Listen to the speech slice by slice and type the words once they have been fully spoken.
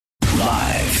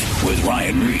with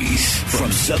Ryan Reese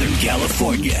from Southern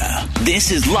California. This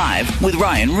is Live with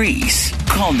Ryan Reese.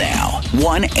 Call now,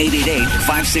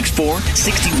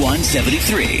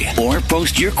 1-888-564-6173. Or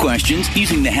post your questions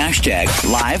using the hashtag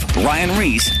Live Ryan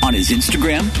Reese on his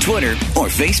Instagram, Twitter, or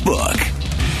Facebook.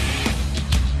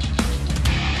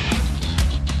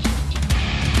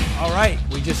 All right,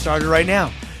 we just started right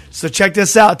now. So check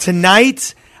this out.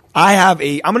 Tonight, I'm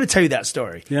going to tell you that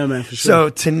story. Yeah, man, for sure. So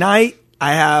tonight,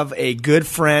 I have a good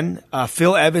friend,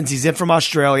 Phil Evans. He's in from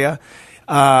Australia.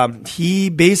 He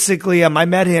basically, I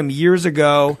met him years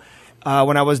ago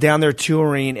when I was down there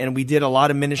touring, and we did a lot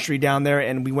of ministry down there,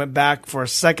 and we went back for a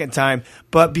second time.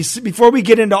 But before we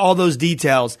get into all those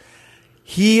details,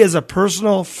 he is a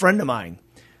personal friend of mine,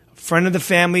 friend of the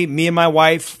family. Me and my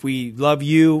wife, we love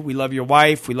you. We love your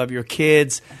wife. We love your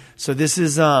kids. So this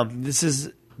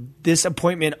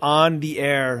appointment on the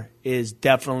air is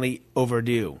definitely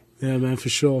overdue. Yeah, man, for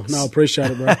sure. No, I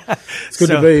appreciate it, bro. It's good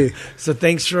to be here. So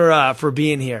thanks for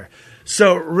being here.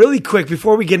 So really quick,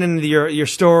 before we get into your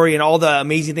story and all the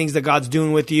amazing things that God's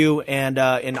doing with you and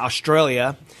in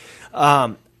Australia,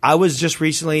 I was just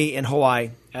recently in Hawaii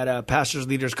at a Pastors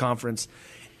Leaders Conference,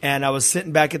 and I was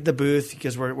sitting back at the booth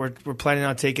because we're planning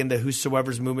on taking the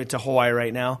Whosoever's movement to Hawaii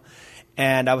right now.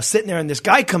 And I was sitting there, and this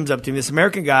guy comes up to me, this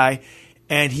American guy,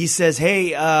 and he says,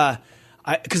 hey,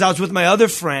 because I was with my other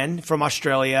friend from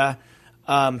Australia,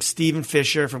 Stephen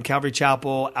Fisher from Calvary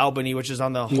Chapel, Albany, which is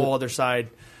on the whole other side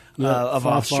of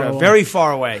Australia. Very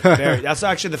far away. That's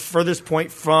actually the furthest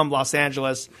point from Los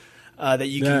Angeles that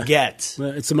you can get.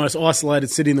 It's the most isolated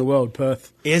city in the world,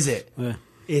 Perth. Is it? Yeah.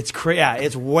 It's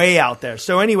it's way out there.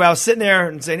 So anyway, I was sitting there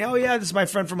and saying, oh, yeah, this is my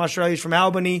friend from Australia. He's from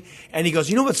Albany. And he goes,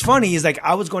 you know what's funny? He's like,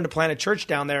 I was going to plant a church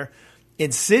down there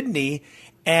in Sydney,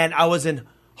 and I was in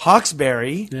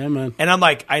Hawkesbury. Yeah, man. And I'm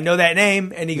like, I know that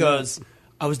name. And he goes,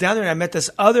 I was down there and I met this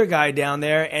other guy down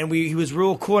there, and he was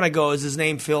real cool. And I go, is his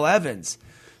name Phil Evans?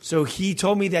 So he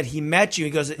told me that he met you.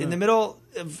 He goes, in the middle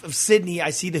of Sydney,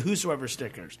 I see the Whosoever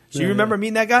stickers. So you remember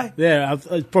meeting that guy? Yeah,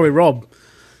 probably Rob.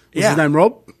 Is his name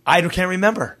Rob? I can't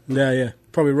remember. Yeah.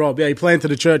 Probably Rob. Yeah, he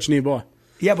planted a church nearby.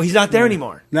 Yeah, but he's not there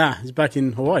anymore. Nah, he's back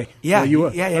in Hawaii. Yeah, where you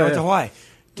were. Yeah, went to Hawaii.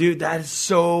 Dude, that is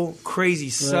so crazy.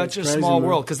 Such a small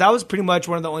world. Because that was pretty much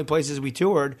one of the only places we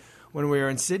toured when we were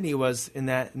in Sydney, was in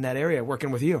that area,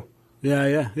 working with you.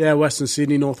 Yeah, Western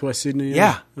Sydney, Northwest Sydney.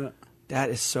 Yeah. That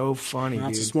is so funny,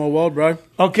 That's dude. a small world, bro.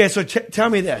 Okay, so tell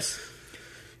me this.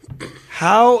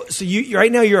 So you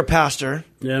right now you're a pastor.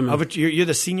 Yeah, man. You're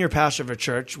the senior pastor of a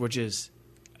church, which is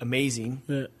amazing.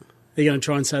 Yeah. Are you going to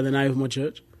try and say the name of my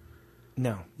church?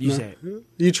 No, you say it.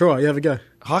 You try. You have a go.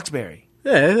 Hawkesbury.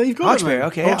 Yeah, you've got Hawkesbury, it,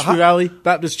 okay. Hawkesbury Valley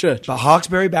Baptist Church. The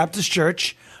Hawkesbury Baptist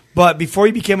Church. But before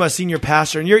you became a senior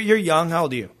pastor, and you're young, how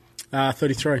old are you?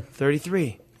 33.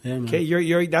 33. Yeah, man.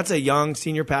 Okay, that's a young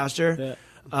senior pastor.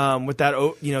 Yeah. With that,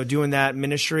 doing that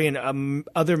ministry and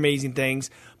other amazing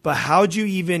things. But how'd you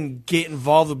even get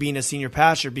involved with being a senior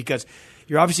pastor? Because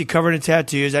you're obviously covered in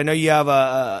tattoos. I know you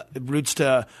have roots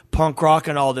to punk rock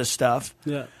and all this stuff.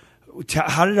 Yeah.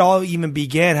 How did it all even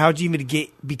begin? How did you even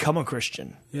become a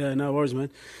Christian? Yeah, no worries, man.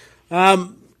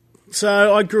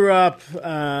 So I grew up.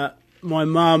 My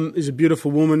mum is a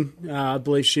beautiful woman. I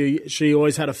believe she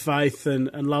always had a faith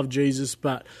and loved Jesus,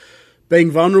 but being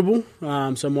vulnerable.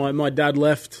 So my dad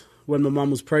left when my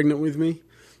mum was pregnant with me,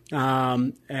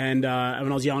 and when I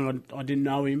was young, I didn't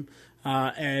know him,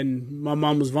 and my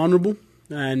mum was vulnerable,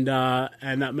 and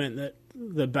that meant that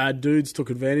the bad dudes took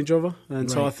advantage of her,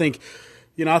 and so I think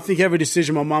every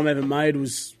decision my mum ever made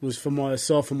was for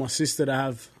myself and my sister to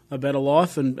have a better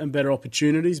life and better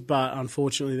opportunities, but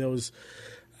unfortunately there was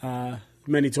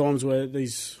many times where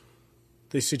these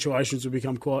situations would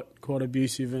become quite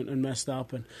abusive and messed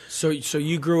up. And so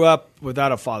you grew up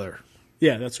without a father.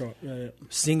 Yeah, that's right. Yeah.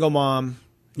 Single mom.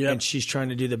 Yeah. And she's trying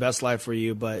to do the best life for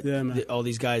you, but all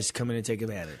these guys come in and take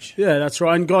advantage. Yeah, that's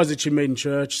right. And guys that you meet in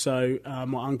church. So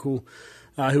my uncle,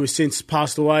 who has since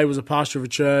passed away, was a pastor of a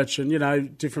church,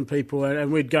 and different people,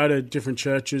 and we'd go to different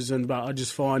churches. But I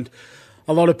just find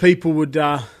a lot of people would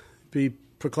be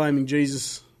proclaiming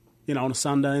Jesus, on a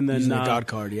Sunday, and then using the God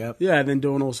card, yeah, and then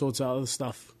doing all sorts of other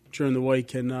stuff during the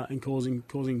week, and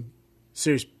causing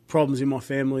serious problems in my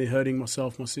family, hurting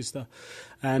myself, my sister,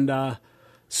 and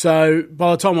so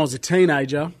by the time I was a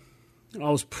teenager, I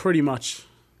was pretty much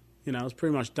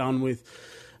done with,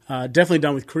 definitely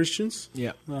done with Christians,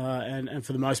 and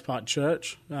for the most part,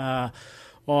 church.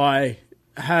 I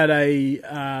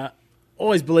had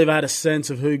always believe I had a sense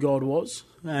of who God was.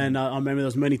 And I remember there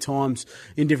was many times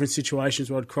in different situations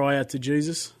where I'd cry out to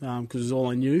Jesus because it was all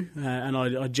I knew. And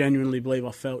I genuinely believe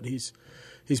I felt his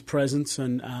his presence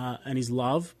and his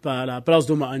love. But I was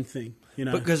doing my own thing, you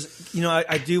know. Because, you know,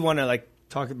 I do want to, like,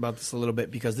 talk about this a little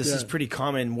bit because this is pretty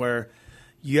common where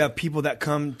you have people that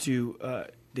come to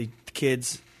the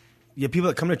kids. You have people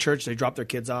that come to church, they drop their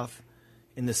kids off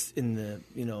in the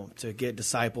you know, to get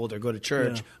discipled or go to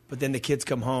church, but then the kids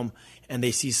come home and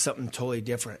they see something totally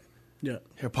different. Yeah.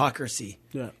 Hypocrisy.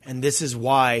 Yeah. And this is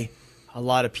why a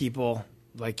lot of people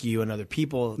like you and other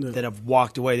people that have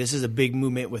walked away. This is a big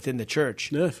movement within the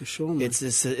church. Yeah, for sure, man. It's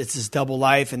this double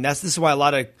life, and this is why a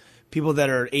lot of people that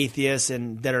are atheists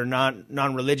and that are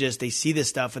non-religious, they see this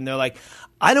stuff and they're like,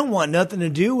 I don't want nothing to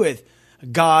do with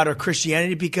God or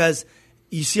Christianity because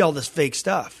you see all this fake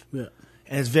stuff. Yeah.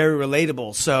 And it's very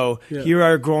relatable. So here you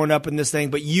are growing up in this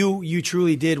thing, but you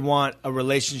truly did want a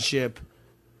relationship.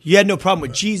 You had no problem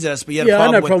with Jesus, but you had a problem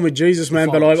I had no problem with Jesus, man.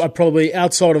 But I probably,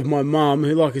 outside of my mum,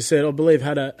 who, like I said, I believe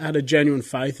had a genuine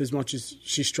faith, as much as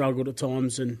she struggled at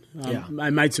times and I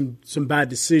made some bad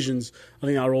decisions. I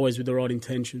think they were always with the right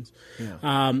intentions.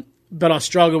 Yeah. But I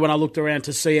struggled when I looked around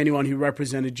to see anyone who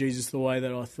represented Jesus the way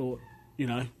that I thought, you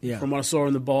know, from what I saw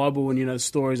in the Bible and, you know, the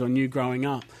stories I knew growing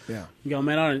up. Yeah. You go,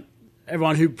 man,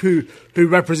 everyone who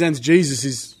represents Jesus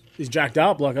is jacked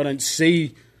up. Like, I don't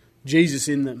see Jesus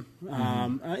in them.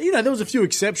 You know, there was a few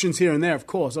exceptions here and there, of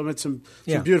course. I met some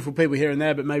beautiful people here and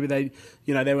there, but maybe they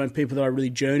weren't people that I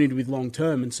really journeyed with long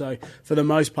term. And so, for the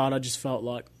most part, I just felt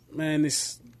like, man,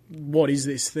 what is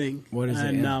this thing? What is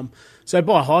it? Yeah. So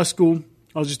by high school,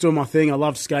 I was just doing my thing. I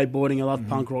loved skateboarding. I loved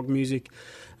punk rock music,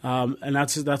 and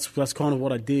that's kind of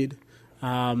what I did.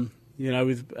 You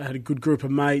know, I had a good group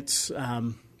of mates,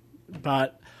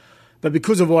 but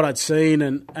because of what I'd seen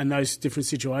and those different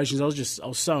situations, I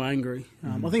was so angry.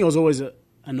 I think I was always a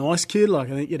nice kid. Like,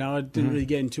 I think, you know, I didn't really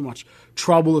get in too much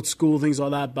trouble at school, things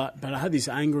like that. But I had this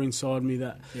anger inside me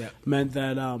that meant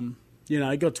that, you know,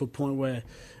 it got to a point where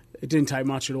it didn't take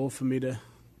much at all for me to,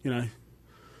 you know,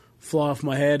 fly off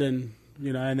my head. And,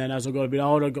 you know, and then as I got a bit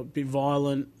older, I got a bit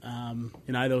violent.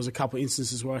 You know, there was a couple of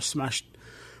instances where I smashed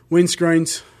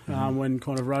windscreens when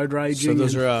kind of road raging, so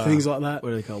those are, things like that.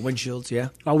 What are they called? Windshields, yeah?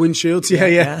 Oh, windshields,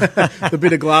 yeah. The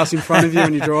bit of glass in front of you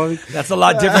when you're driving. That's a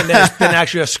lot different than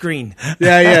actually a screen.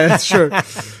 Yeah, that's true.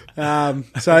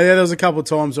 So, there was a couple of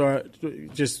times where I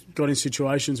just got in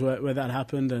situations where that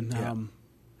happened.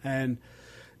 And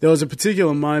there was a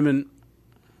particular moment,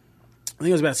 I think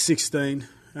I was about 16,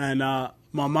 and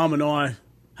my mum and I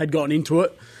had gotten into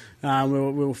it. We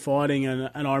were fighting,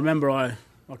 and I remember I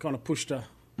kind of pushed her.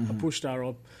 I pushed her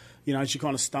up, you know, she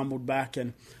kind of stumbled back,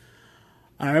 and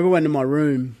I remember I went to my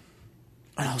room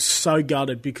and I was so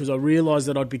gutted because I realised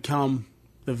that I'd become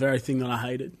the very thing that I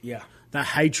hated. Yeah. That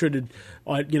hatred,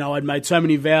 I'd made so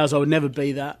many vows I would never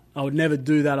be that. I would never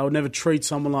do that. I would never treat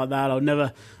someone like that. I would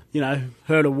never, you know,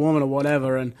 hurt a woman or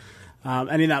whatever. And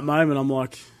in that moment, I'm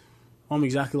like, I'm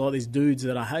exactly like these dudes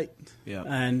that I hate. Yeah.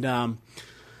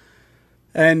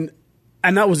 And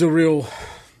that was a real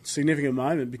significant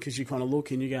moment because you kind of look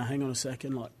and you go, hang on a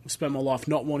second, like, I spent my life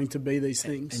not wanting to be these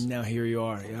things. And now here you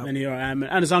are. Yep. And here I am.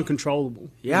 And it's uncontrollable.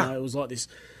 Yeah. You know, it was like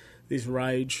this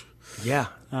rage. Yeah.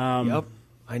 Yep.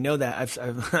 I know that.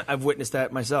 I've witnessed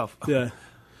that myself. Yeah.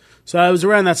 So it was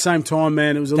around that same time,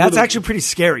 man. It was That's actually pretty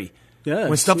scary. Yeah.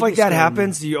 When stuff like that scary,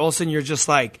 happens, all of a sudden you're just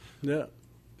like,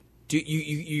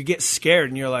 you get scared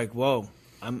and you're like, whoa,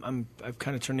 I've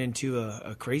kind of turned into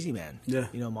a crazy man. Yeah.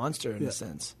 You know, monster in a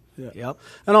sense. Yeah. Yep.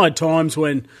 And I had times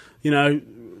when, you know,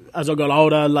 as I got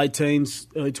older, late teens,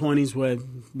 early 20s, where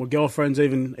my girlfriends,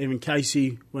 even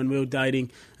Casey, when we were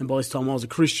dating, and by this time I was a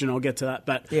Christian, I'll get to that,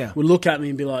 but would look at me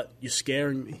and be like, you're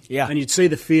scaring me. Yeah. And you'd see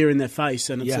the fear in their face,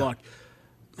 and it's like,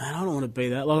 man, I don't want to be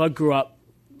that. Like, I grew up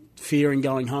fearing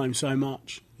going home so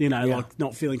much, you know, like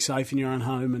not feeling safe in your own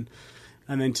home,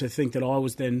 and then to think that I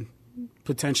was then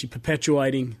potentially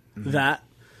perpetuating that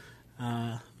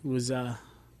was...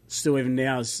 still even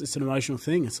now, it's an emotional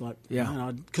thing. It's like,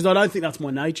 because I don't think that's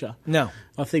my nature. No.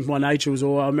 I think my nature was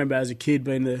I remember as a kid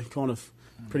being the kind of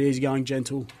pretty easygoing,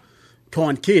 gentle,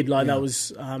 kind kid. Like that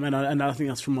was, and I think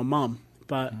that's from my mum.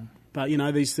 But you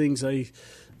know, these things, they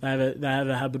have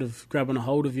a habit of grabbing a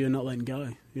hold of you and not letting go,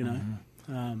 you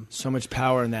know. So much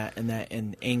power in that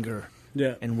and anger.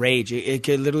 Yeah. And rage. It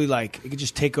could literally it could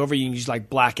just take over you and you just like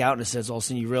black out in a sense. All of a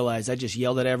sudden you realize I just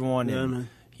yelled at everyone and, man.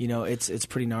 You know, it's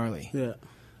pretty gnarly. Yeah.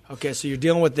 Okay, so you're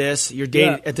dealing with this. You're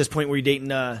dating at this point. Were you dating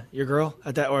your girl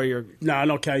at that, or your? No,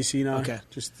 not Casey. No. Okay,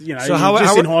 just so how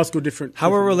in high school, different. How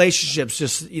were relationships?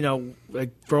 Just like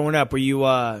growing up, were you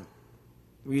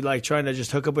like trying to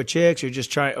just hook up with chicks, or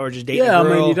just dating? Yeah, a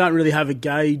girl? I mean, you don't really have a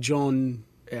gauge on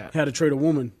how to treat a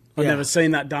woman. I've never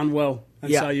seen that done well,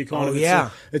 and so you kind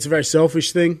of it's a very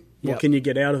selfish thing. Yep. What can you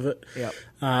get out of it? Yep.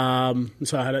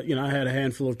 So I had a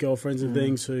handful of girlfriends and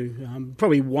things who,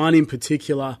 probably one in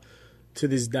particular, to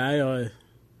this day,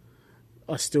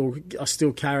 I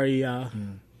still carry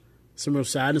some real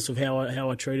sadness of how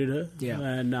I treated her. Yeah.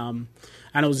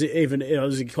 And it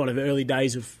was kind of early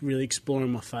days of really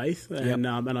exploring my faith, and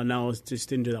I know I just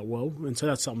didn't do that well, and so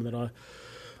that's something that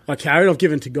I carried. I've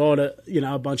given to God,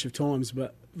 a bunch of times,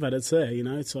 but it's there.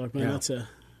 It's like, man,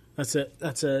 that's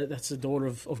a daughter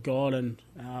of God, and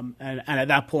at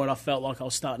that point I felt like I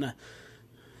was starting to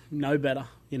know better,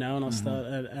 and I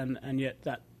started, and yet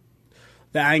that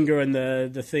the anger and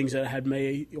the things that had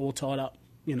me all tied up,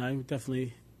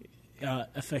 definitely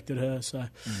affected her. So.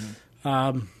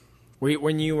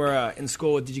 When you were in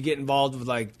school, did you get involved with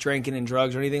like drinking and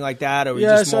drugs or anything like that, or were you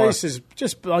I just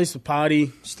more I used to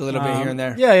party just a little bit here and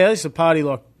there? Yeah, I used to party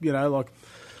like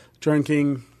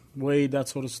drinking, weed, that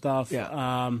sort of stuff.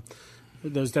 Yeah.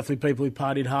 There was definitely people who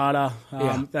partied harder.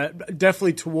 That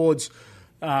definitely towards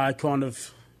kind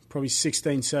of probably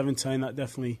 16, 17, that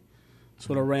definitely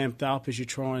sort of ramped up as you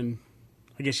try and,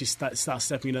 I guess you start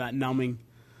stepping into that numbing.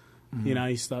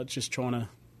 You start just trying to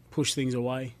push things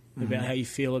away about how you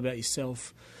feel about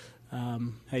yourself, how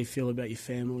you feel about your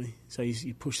family. So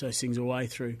you push those things away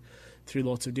through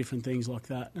lots of different things like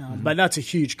that. But that's a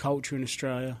huge culture in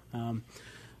Australia,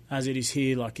 as it is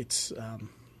here. Like it's,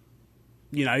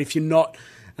 if you're not,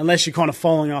 unless you're kind of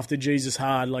following after Jesus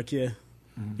hard, like you're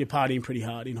partying pretty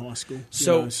hard in high school.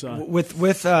 So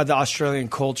with the Australian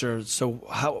culture, so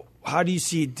how do you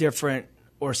see different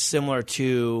or similar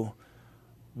to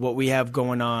what we have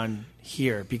going on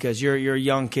here? Because you're a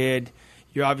young kid,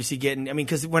 you're obviously getting. I mean,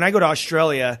 because when I go to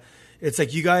Australia, it's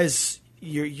like you guys,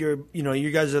 you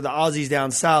guys are the Aussies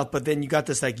down south, but then you got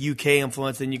this like UK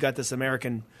influence, and you got this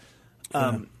American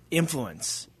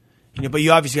influence. But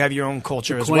you obviously have your own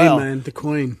culture as well. The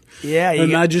Queen, yeah, Her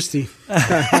Majesty.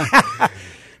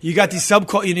 You got these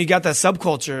you got that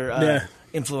subculture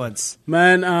influence,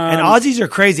 man. And Aussies are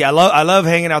crazy. I love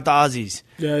hanging out the Aussies.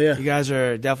 Yeah. You guys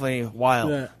are definitely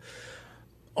wild. Yeah.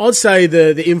 I'd say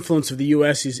the influence of the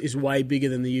US is way bigger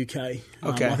than the UK.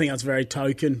 Okay. I think that's very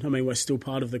token. I mean, we're still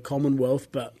part of the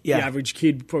Commonwealth, but Yeah. the average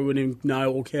kid probably wouldn't even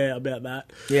know or care about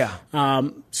that. Yeah.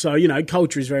 So,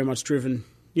 culture is very much driven,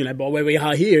 by where we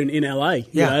are here in LA.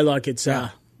 Yeah. It's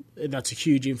that's a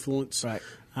huge influence. Right.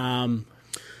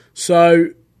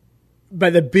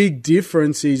 But the big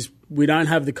difference is we don't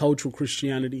have the cultural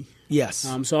Christianity. Yes.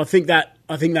 So I think that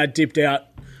dipped out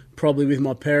probably with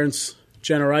my parents'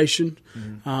 generation.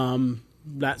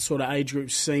 That sort of age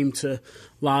group seemed to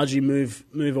largely move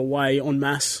away en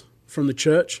masse from the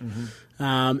church,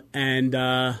 and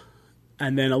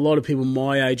then a lot of people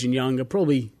my age and younger,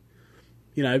 probably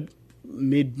mid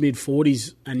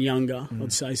 40s and younger,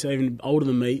 I'd say, so even older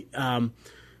than me,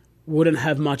 wouldn't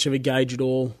have much of a gauge at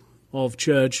all of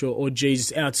church or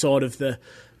Jesus outside of the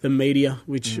media,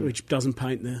 which doesn't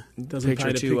paint a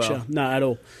picture. Well. No, at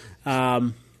all.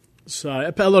 So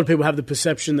a lot of people have the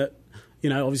perception that,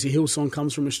 obviously Hillsong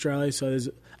comes from Australia, so there's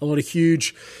a lot of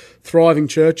huge, thriving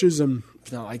churches.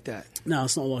 It's not like that. No,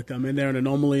 it's not like that. I mean, they're an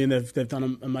anomaly, and they've done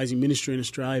an amazing ministry in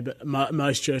Australia, but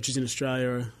most churches in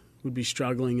Australia would be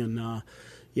struggling, and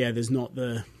there's not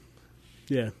the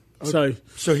So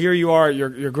here you are.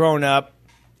 You're growing up,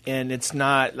 and it's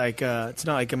not like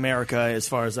America as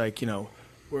far as like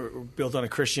we're built on a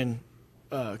Christian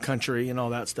country and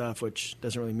all that stuff, which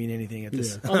doesn't really mean anything at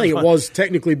this. I think it was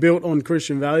technically built on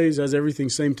Christian values, as everything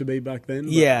seemed to be back then.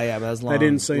 But but that's long. they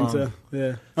didn't seem to.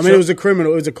 Yeah, I mean, it was a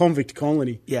criminal. It was a convict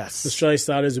colony. Yes, Australia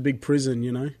started as a big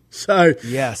prison. So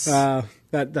yes,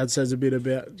 that says a bit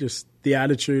about just the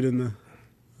attitude and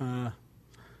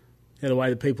the way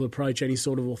that people approach any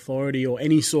sort of authority or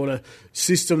any sort of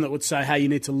system that would say, hey, you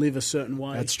need to live a certain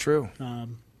way. That's true.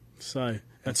 So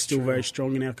that's still true. Very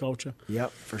strong in our culture.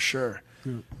 Yep, for sure.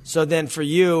 Yeah. So then for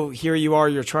you, here you are,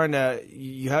 you're trying to,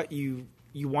 you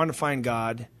want to find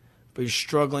God, but you're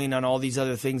struggling on all these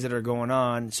other things that are going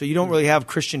on. So you don't really have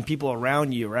Christian people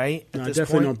around you, right? No,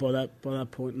 definitely not by that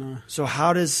point, no. So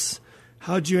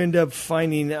how'd you end up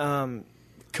finding,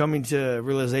 coming to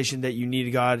realization that you needed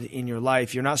God in your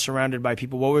life? You're not surrounded by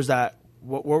people. What was that?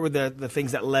 What were the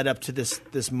things that led up to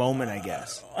this moment, I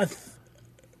guess?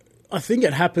 I think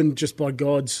it happened just by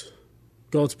God's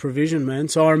provision, man.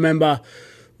 So I remember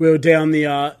we were down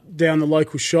the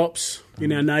local shops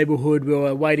in our neighbourhood. We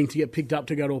were waiting to get picked up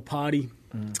to go to a party.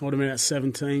 I would have been at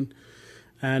 17,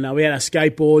 and we had our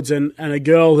skateboards and a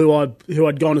girl who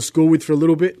I'd gone to school with for a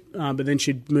little bit, but then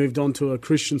she'd moved on to a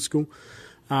Christian school,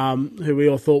 who we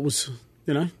all thought was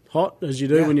hot as you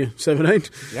do when you're 17.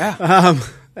 Yeah.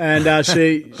 And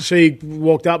she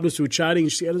walked up to us, we were chatting,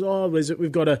 and she goes,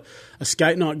 we've got a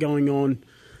skate night going on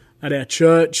at our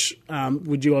church.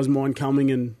 Would you guys mind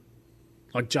coming and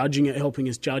like judging it, helping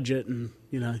us judge it, and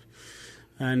we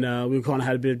kind of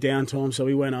had a bit of downtime, so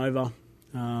we went over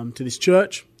to this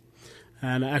church,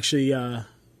 and actually, en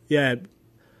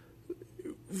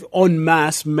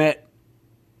masse met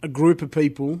a group of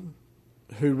people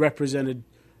who represented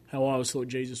how I always thought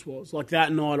Jesus was. Like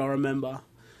that night, I remember,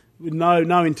 with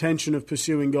no intention of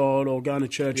pursuing God or going to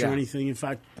church or anything. In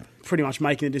fact, pretty much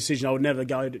making the decision I would never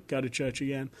go to church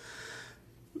again.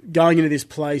 Going into this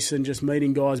place and just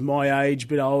meeting guys my age, a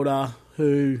bit older,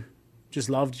 who just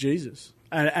loved Jesus.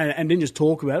 And didn't just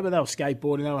talk about it, but they were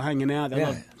skateboarding, they were hanging out, they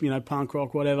loved, punk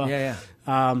rock, whatever. Yeah.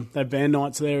 They had band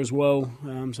nights there as well.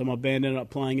 So my band ended up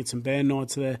playing at some band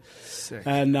nights there. Sick.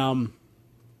 And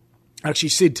actually,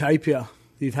 Sid Tapia,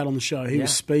 you've had on the show, he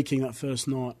was speaking that first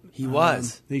night. He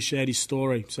was. He shared his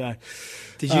story. So,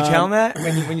 did you tell him that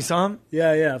when you saw him?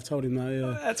 Yeah, I've told him that.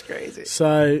 Yeah, that's crazy.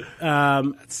 So,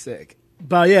 that's sick.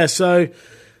 But yeah, so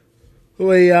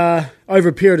we over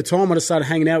a period of time, I just started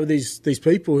hanging out with these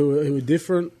people who were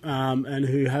different and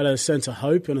who had a sense of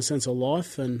hope and a sense of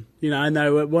life, and and they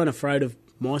weren't afraid of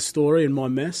my story and my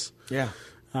mess. Yeah.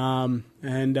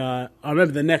 And I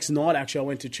remember the next night, actually, I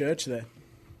went to church there,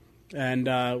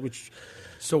 and which.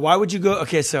 So why would you go?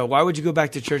 Okay, so why would you go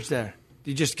back to church there?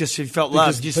 You just because you felt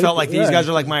love. You just people, felt like these guys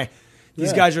are like my.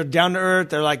 These guys are down to earth.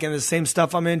 They're like in the same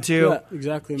stuff I'm into. Yeah,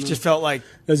 exactly. Man. It just felt like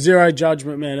there's zero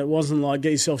judgment, man. It wasn't like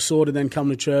get yourself sorted then come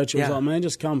to church. It was like, man,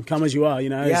 just come as you are.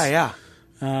 Yeah.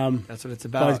 That's what it's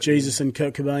about. Both Jesus and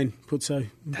Kurt Cobain put so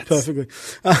perfectly.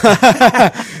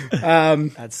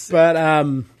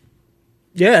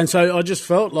 And so I just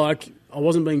felt like I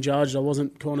wasn't being judged. I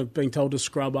wasn't kind of being told to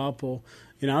scrub up or.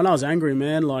 And I was angry,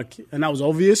 man. Like, and that was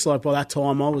obvious. Like by that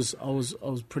time, I was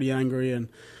pretty angry,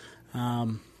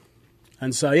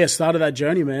 and so started that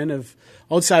journey, man. I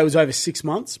would say it was over 6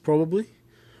 months, probably,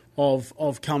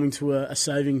 of coming to a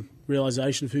saving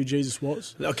realization of who Jesus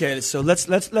was. Okay, so let's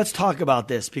talk about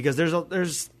this because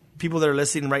there's people that are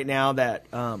listening right now that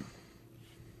don't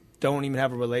even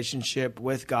have a relationship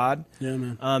with God. Yeah,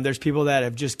 man. There's people that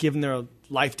have just given their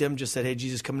life to Him, just said, "Hey,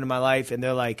 Jesus, come into my life," and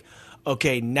they're like,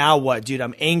 okay, now what, dude?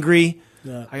 I'm angry.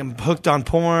 Yeah. I'm hooked on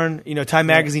porn. Time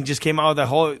Magazine just came out with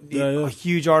a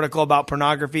huge article about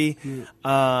pornography.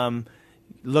 Yeah.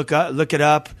 Look it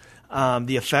up.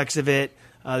 The effects of it.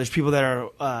 There's people that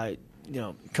are,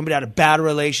 coming out of bad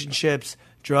relationships,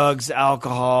 drugs,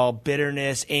 alcohol,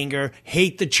 bitterness, anger,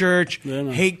 hate the church,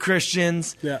 hate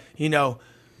Christians. Yeah.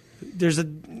 This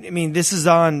is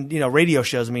on, radio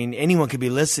shows. I mean, anyone could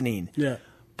be listening. Yeah.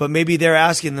 But maybe they're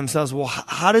asking themselves, well,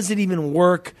 how does it even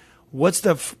work? What's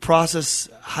the process?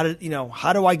 How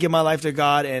do I give my life to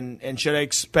God? And should I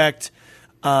expect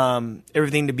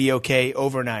everything to be okay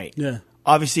overnight? Yeah.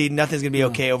 Obviously, nothing's going to be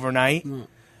okay overnight. No.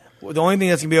 The only thing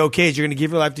that's going to be okay is you're going to give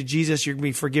your life to Jesus. You're going to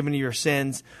be forgiven of your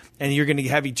sins, and you're going to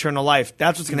have eternal life.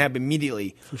 That's what's going to happen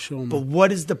immediately. For sure, man. But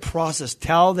what is the process?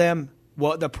 Tell them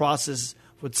what the process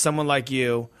with someone like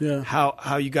you,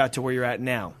 how you got to where you're at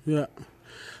now. Yeah.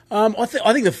 I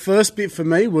think the first bit for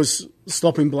me was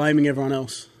stopping blaming everyone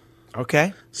else.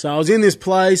 Okay. So I was in this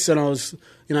place and I was,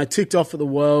 ticked off at the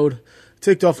world,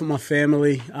 ticked off at my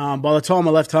family. By the time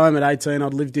I left home at 18,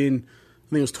 I'd lived in,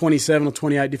 I think it was 27 or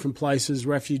 28 different places,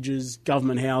 refuges,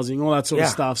 government housing, all that sort of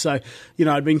stuff. So,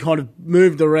 I'd been kind of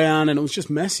moved around and it was just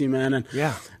messy, man. And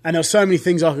there were so many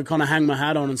things I could kind of hang my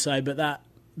hat on and say, but that,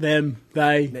 them,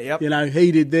 they,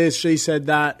 he did this, she said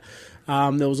that.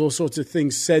 There was all sorts of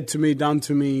things said to me, done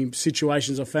to me,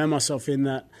 situations I found myself in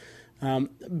that.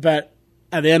 But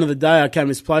at the end of the day, I came to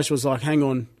this place where I was like, hang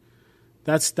on,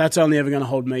 that's only ever going to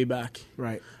hold me back.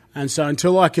 Right. And so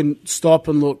until I can stop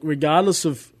and look, regardless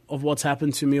of what's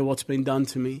happened to me or what's been done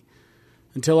to me,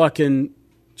 until I can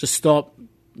just stop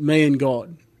me and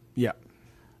God. Yeah.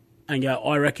 And go,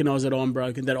 I recognise that I'm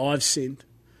broken, that I've sinned,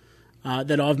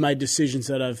 that I've made decisions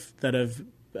that have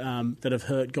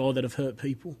hurt God, that have hurt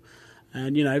people.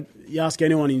 And, you ask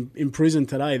anyone in prison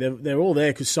today, they're all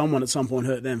there because someone at some point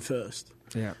hurt them first.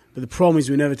 Yeah. But the problem is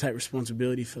we never take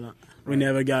responsibility for that. We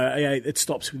never go, hey, it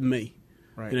stops with me.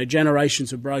 Right.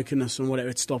 Generations of brokenness and whatever,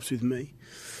 it stops with me.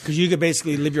 Because you could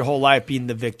basically live your whole life being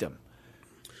the victim.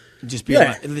 Just be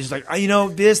like,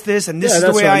 this, and this is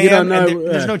the way I am, and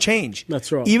there's no change.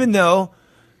 That's right. Even though,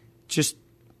 just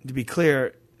to be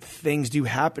clear, things do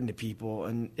happen to people,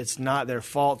 and it's not their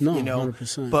fault, No,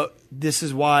 100%. But this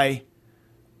is why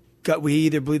we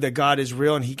either believe that God is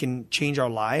real and He can change our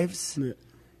lives,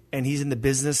 and he's in the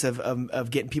business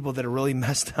of getting people that are really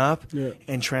messed up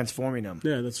and transforming them.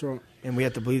 Yeah, that's right. And we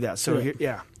have to believe that. So,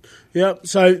 Yeah,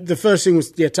 so the first thing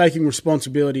was taking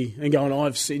responsibility and going,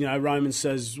 I've seen, Romans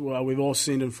says, well, we've all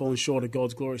sinned and fallen short of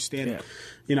God's glorious standard.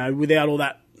 Yeah. Without all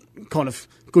that kind of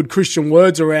good Christian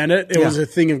words around it, it was a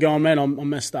thing of going, man, I'm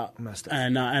messed up.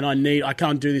 And I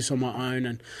can't do this on my own.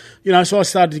 And, so I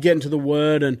started to get into the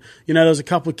Word, and, there was a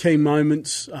couple of key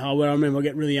moments where I remember I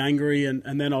get really angry,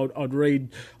 and then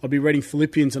I'd be reading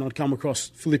Philippians, and I'd come across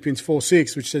Philippians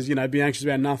 4:6, which says, be anxious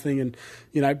about nothing, and,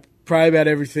 pray about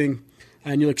everything,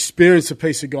 and you'll experience the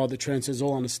peace of God that transcends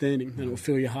all understanding, and it will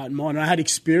fill your heart and mind. And I had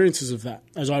experiences of that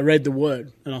as I read the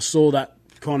Word, and I saw that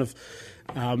kind of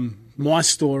my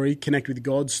story connect with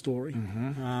God's story.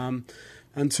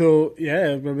 Until, I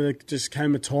remember there just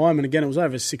came a time, and again, it was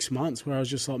over 6 months, where I was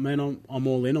just like, man, I'm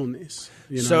all in on this.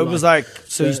 So it was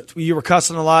you were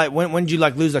cussing a lot. When did you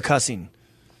lose the cussing?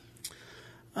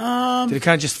 Did it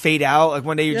kind of just fade out? Like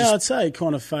one day you I'd say it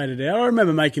kind of faded out. I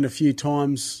remember making a few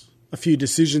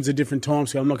decisions at different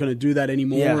times. So I'm not going to do that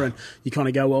anymore, and you kind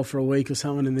of go well for a week or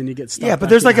something, and then you get stuck. Yeah, but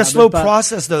there's like a slow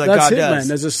process though that God does. Man.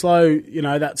 There's a slow,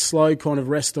 that slow kind of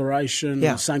restoration,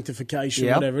 or sanctification,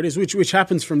 whatever it is, which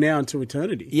happens from now until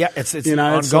eternity. Yeah, it's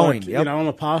ongoing. It's like, I'm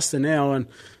a pastor now, and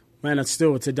man, it's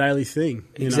a daily thing.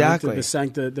 Exactly.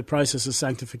 The process of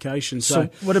sanctification. So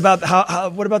what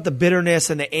about what about the bitterness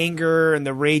and the anger and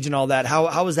the rage and all that?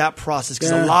 How was that process?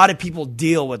 Because a lot of people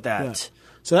deal with that. Yeah.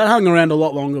 So that hung around a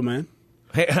lot longer, man.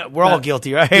 Hey, we're all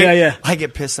guilty, right? Yeah. I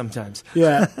get pissed sometimes.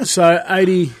 Yeah. So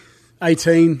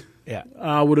 18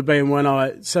 would have been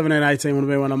when 17, 18 would have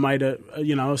been when I made a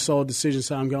solid decision.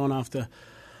 So I'm going after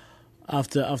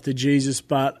Jesus.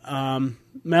 But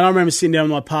man, I remember sitting down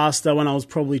with my pastor when I was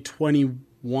probably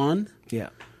 21. Yeah.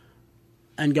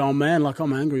 And going, man,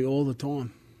 I'm angry all the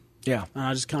time. Yeah. And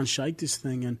I just can't shake this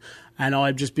thing. And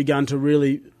I've just begun to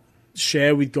really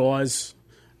share with guys,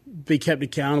 be kept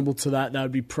accountable to that. They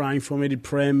would be praying for me. I did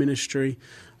prayer ministry.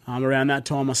 Around that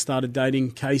time, I started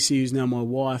dating Casey, who's now my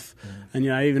wife. And,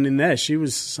 even in there, she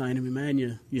was saying to me, man,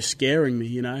 you're scaring me,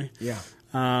 Yeah.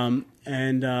 And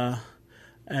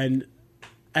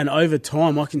over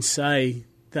time, I can say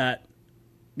that,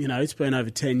 it's been over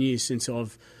 10 years since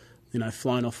I've,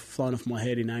 flown off my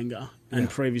head in anger. And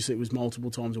previously it was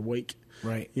multiple times a week.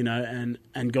 Right. And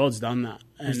God's done that.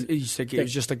 And it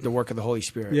was just like the work of the Holy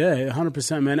Spirit. Yeah,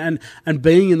 100%, man. And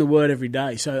being in the Word every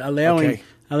day. So allowing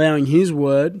His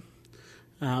Word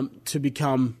to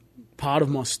become part of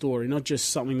my story, not just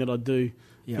something that I do,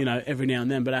 every now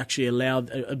and then, but actually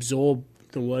absorb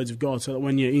the words of God, so that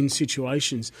when you're in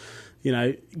situations,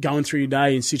 going through your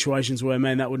day in situations where,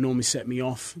 man, that would normally set me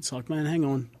off, it's like, man, hang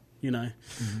on.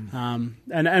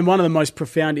 And one of the most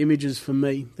profound images for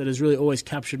me that has really always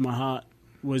captured my heart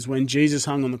was when Jesus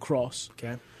hung on the cross.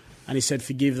 Okay. And He said,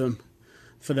 "Forgive them,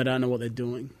 for they don't know what they're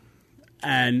doing."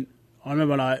 And I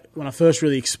remember when I first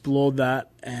really explored that,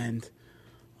 and I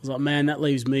was like, man, that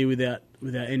leaves me without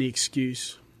any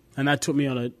excuse. And that took me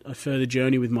on a further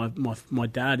journey with my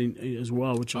dad as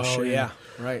well, which I'll share. Oh yeah,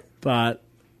 right. But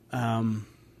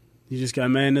you just go,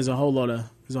 man, there's a whole lot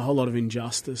of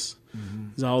injustice.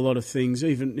 There's a whole lot of things.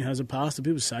 Even as a pastor,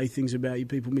 people say things about you.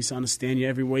 People misunderstand you.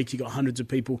 Every week you got hundreds of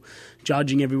people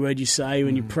judging every word you say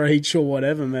when you preach or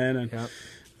whatever, man.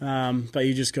 And, but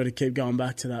you just got to keep going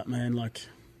back to that, man.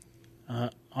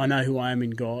 I know who I am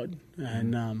in God,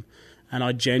 and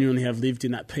I genuinely have lived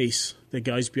in that peace that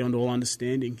goes beyond all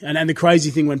understanding. And the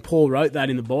crazy thing, when Paul wrote that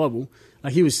in the Bible,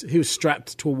 he was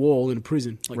strapped to a wall in a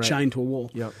prison, chained to a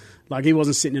wall. Yep. He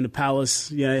wasn't sitting in a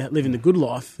palace, living the good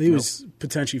life. He was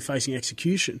potentially facing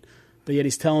execution. But yet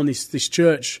he's telling this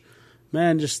church,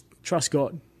 man, just trust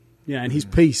God. And His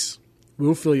peace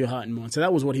will fill your heart and mind. So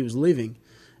that was what he was living,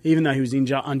 even though he was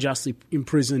unjustly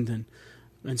imprisoned.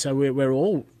 And so we're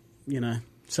all,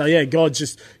 So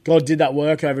God did that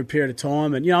work over a period of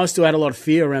time. And, I still had a lot of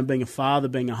fear around being a father,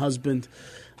 being a husband.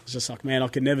 I was just like, man, I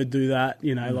could never do that.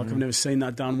 I've never seen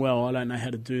that done well. I don't know how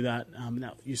to do that. And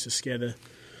that used to scare the...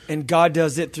 And God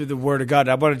does it through the Word of God.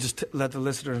 I want to just let the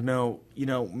listeners know,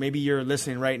 maybe you're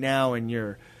listening right now and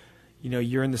you're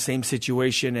in the same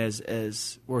situation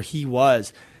as where he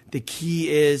was. The key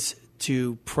is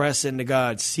to press into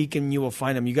God. Seek Him, you will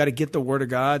find Him. You got to get the Word of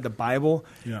God, the Bible,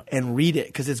 and read it,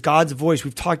 because it's God's voice.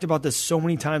 We've talked about this so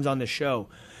many times on the show,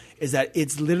 is that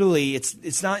it's literally,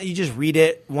 it's not you just read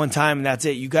it one time and that's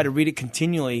it. You got to read it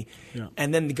continually. Yeah.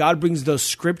 And then God brings those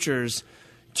scriptures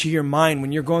to your mind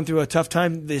when you're going through a tough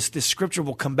time. This scripture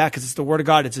will come back because it's the Word of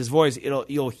God. It's His voice.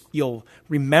 You'll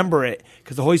remember it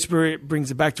because the Holy Spirit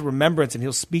brings it back to remembrance, and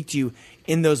He'll speak to you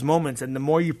in those moments. And the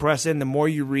more you press in, the more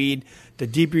you read, the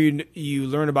deeper you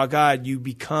learn about God, you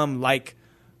become like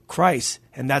Christ,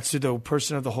 and that's through the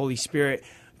person of the Holy Spirit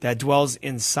that dwells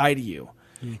inside of you.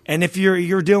 And if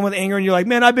you're dealing with anger and you're like,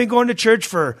 man, I've been going to church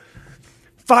for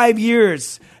 5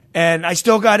 years and I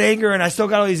still got anger and I still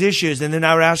got all these issues, and then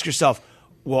I would ask yourself,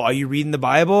 well, are you reading the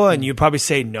Bible? And you probably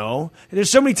say no. And there's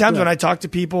so many times when I talk to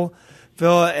people,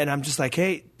 Phil, and I'm just like,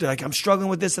 hey, they're like, I'm struggling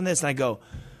with this and this, and I go,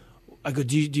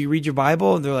 do you read your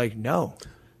Bible? And they're like, no.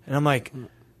 And I'm like,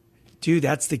 dude,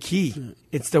 that's the key.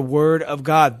 It's the Word of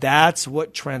God. That's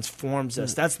what transforms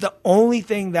us. That's the only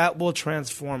thing that will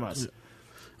transform us.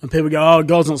 And people go, oh,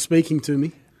 God's not speaking to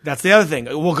me. That's the other thing.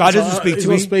 Well, God doesn't speak to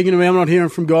me. He's not speaking to me. I'm not hearing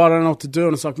from God. I don't know what to do.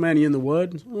 And it's like, man, are you in the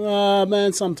Word?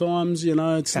 Man, sometimes,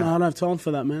 it's I don't have time for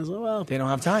that, man. It's like, well, they don't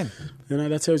have time.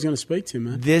 That's how He's going to speak to you,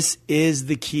 man. This is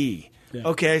the key. Yeah.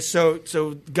 Okay, so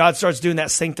God starts doing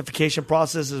that sanctification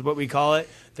process is what we call it,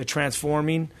 the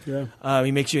transforming. Yeah.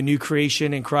 He makes you a new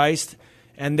creation in Christ.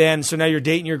 And then, so now you're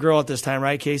dating your girl at this time,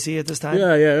 right, Casey, at this time? Yeah,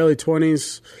 early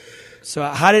 20s. So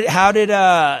how'd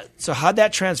that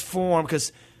transform?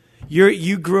 Because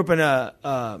you grew up in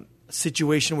a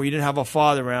situation where you didn't have a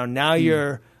father around. Now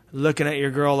you're looking at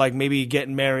your girl like maybe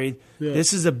getting married. Yeah.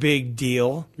 This is a big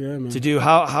deal to do.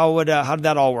 How did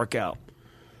that all work out?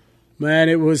 Man,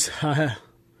 it was. How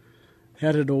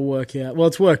did it all work out? Well,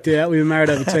 it's worked out. We've been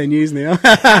married over 10 years now.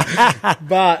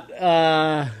 But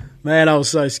man, I was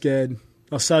so scared.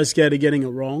 I was so scared of getting it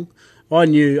wrong. I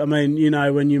knew. I mean,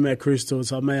 when you met Crystal,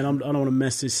 it's like, man, I don't want to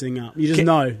mess this thing up. You just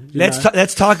know.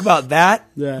 Let's talk about that.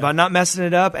 Yeah. About not messing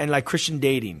it up and like Christian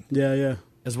dating. Yeah.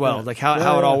 As well, like how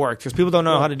it all works, because people don't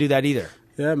know how to do that either.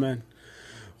 Yeah, man.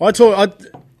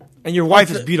 And your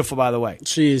wife is beautiful, by the way.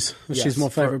 She is. Yes. She's my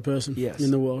favorite person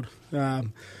in the world.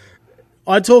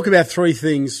 I talk about three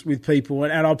things with people,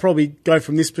 and I'll probably go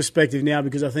from this perspective now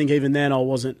because I think even then I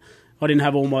didn't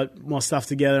have all my stuff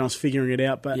together and I was figuring it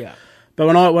out. But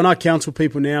when I counsel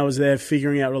people now as they're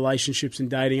figuring out relationships and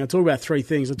dating, I talk about three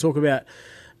things. I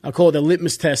call it the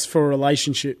litmus test for a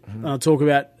relationship. Mm-hmm. I talk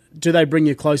about, do they bring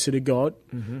you closer to God?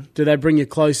 Mm-hmm. Do they bring you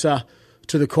closer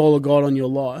to the call of God on your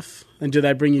life? And do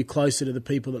they bring you closer to the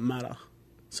people that matter?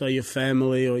 So your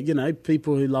family or,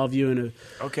 people who love you.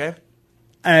 Okay.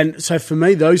 And so for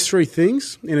me, those three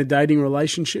things in a dating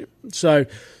relationship. So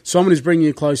someone who's bringing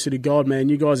you closer to God, man,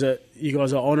 you guys are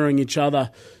honouring each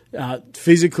other.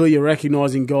 Physically, you're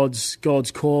recognising God's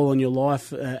call on your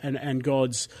life and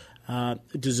God's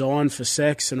design for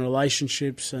sex and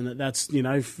relationships, and that's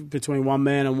between one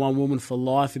man and one woman for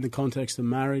life in the context of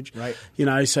marriage. Right.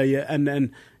 So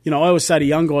I always say to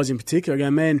young guys in particular, I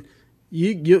go, man,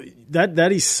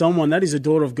 that is a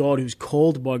daughter of God who's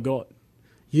called by God.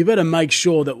 You better make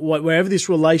sure that wherever this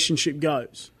relationship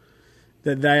goes,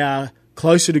 that they are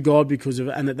closer to God because of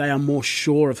it, and that they are more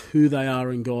sure of who they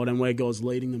are in God and where God's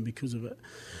leading them because of it.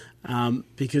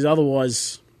 Because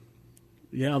otherwise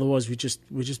we're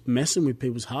just messing with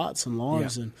people's hearts and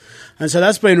lives, and so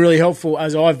that's been really helpful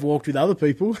as I've walked with other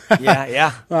people.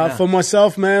 For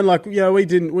myself, man, we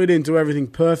didn't do everything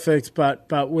perfect, but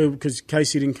because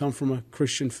Casey didn't come from a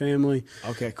Christian family.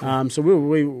 Okay, cool. So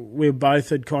we both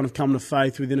had kind of come to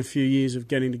faith within a few years of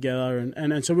getting together,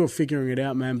 and so we were figuring it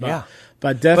out, man.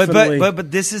 But definitely,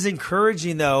 but this is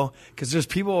encouraging though, because there's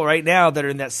people right now that are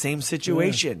in that same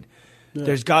situation. Yeah.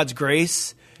 There's God's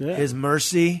grace. Yeah. His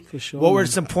mercy. For sure. What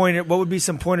would be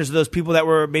some pointers to those people that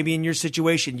were maybe in your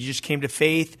situation? You just came to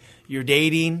faith, you're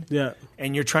dating,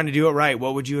 and you're trying to do it right.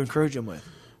 What would you encourage them with?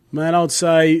 Man, I would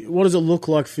say, what does it look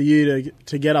like for you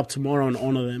to get up tomorrow and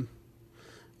honour them?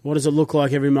 What does it look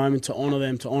like every moment to honour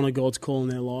them, to honour God's call in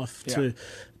their life? Yeah.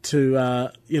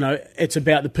 It's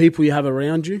about the people you have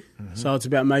around you. Mm-hmm. So it's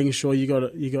about making sure you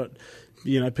got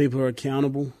people who are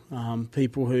accountable,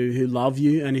 people who love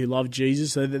you and who love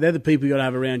Jesus. So they're the people you got to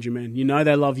have around you, man.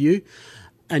 They love you,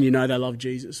 and they love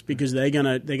Jesus because they're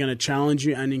gonna challenge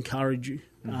you and encourage you.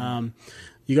 Mm-hmm.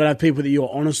 You got to have people that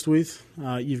you're honest with.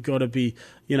 You've got to be,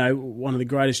 one of the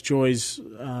greatest joys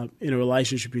in a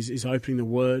relationship is opening the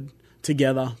Word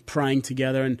together, praying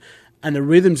together, and the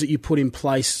rhythms that you put in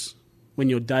place when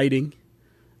you're dating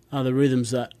are the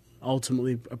rhythms that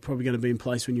ultimately are probably going to be in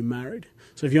place when you're married.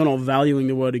 So if you're not valuing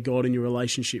the Word of God in your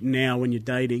relationship now when you're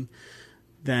dating,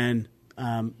 then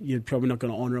you're probably not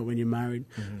going to honour it when you're married.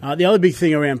 Mm-hmm. The other big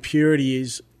thing around purity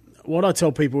is, what I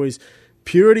tell people is,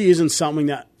 purity isn't something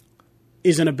that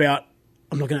isn't about,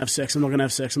 I'm not going to have sex until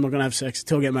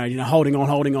I get married, holding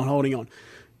on.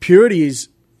 Purity is,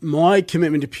 my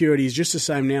commitment to purity is just the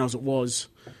same now as it was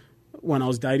when I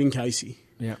was dating Casey,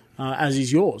 Yeah. as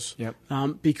is yours. Yep.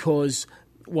 Because,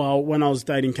 well, when I was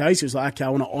dating Casey, it was like, okay, I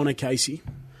want to honour Casey.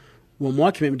 Well,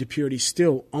 my commitment to purity is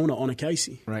still, I want to honour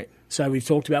Casey. Right. So we've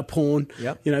talked about porn.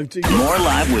 Yep. You know, More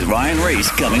Live with Ryan Reese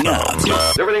coming up.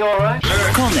 Is everything all right?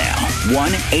 Call now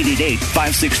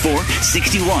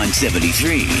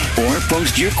 1-888-564-6173 or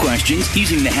post your questions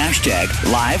using the hashtag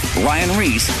Live Ryan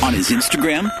Reese on his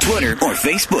Instagram, Twitter, or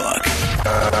Facebook.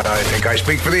 I think I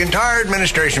speak for the entire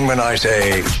administration when I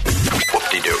say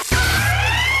whoop-de-doo.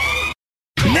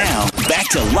 Now, back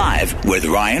to Live with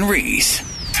Ryan Reese.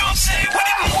 Don't say we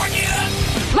didn't warn you.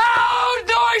 Loud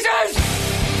noises!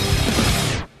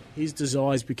 his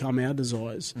desires become our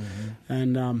desires.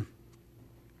 And,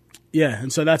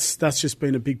 and so that's just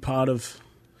been a big part of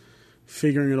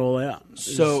figuring it all out.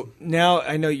 So now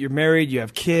I know you're married, you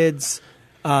have kids.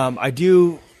 We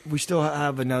still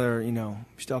have we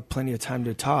still have plenty of time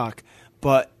to talk.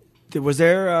 But was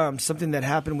there something that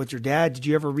happened with your dad? Did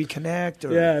you ever reconnect?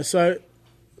 Or? Yeah, so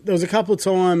there was a couple of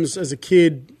times as a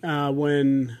kid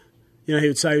when, he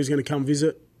would say he was going to come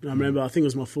visit. And I remember, I think it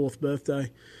was my 4th birthday.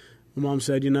 My mum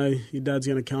said, your dad's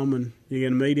going to come and you're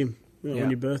going to meet him on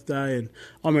your birthday. And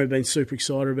I remember being super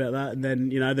excited about that. And then,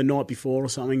 the night before or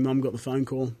something, Mum got the phone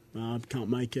call, I can't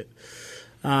make it.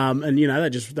 And,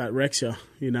 that wrecks you,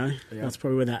 Yeah. That's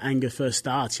probably where that anger first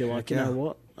starts. You're like, you know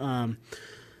what? And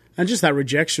just that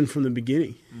rejection from the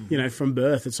beginning, from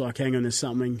birth. It's like, hang on, there's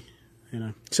something,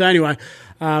 So anyway,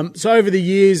 so over the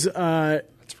years...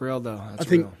 It's real, though. I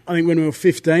think when we were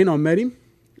 15, I met him.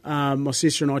 My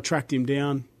sister and I tracked him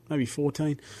down, maybe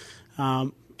 14.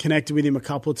 Connected with him a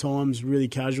couple of times, really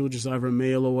casual, just over a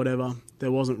meal or whatever.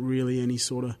 There wasn't really any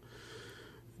sort of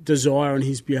desire on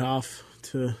his behalf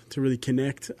to really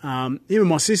connect. Him and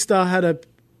my sister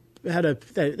they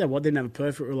didn't have a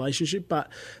perfect relationship, but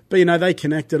they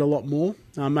connected a lot more.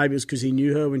 Maybe it was because he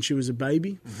knew her when she was a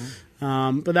baby.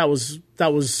 But that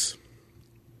was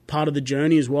part of the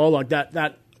journey as well. Like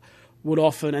that would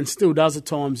often, and still does at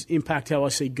times, impact how I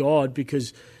see God,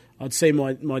 because I'd see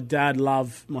my dad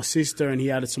love my sister and he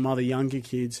had some other younger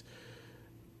kids,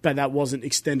 but that wasn't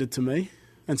extended to me.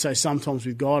 And so sometimes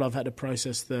with God, I've had to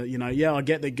process I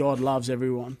get that God loves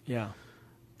everyone. Yeah.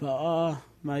 But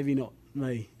maybe not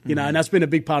me. And that's been a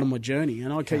big part of my journey.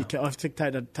 And I take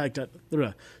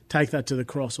that to the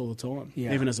cross all the time.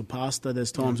 Yeah. Even as a pastor,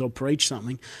 there's times I'll preach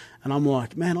something and I'm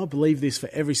like, man, I believe this for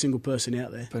every single person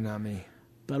out there. But not me.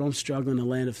 But I'm struggling to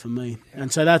land it for me. Yeah.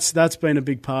 And so that's been a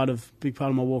big part of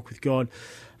my walk with God.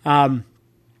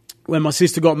 When my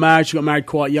sister got married, she got married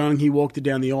quite young. He walked her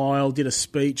down the aisle, did a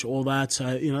speech, all that. So,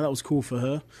 that was cool for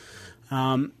her.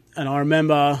 And I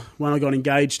remember when I got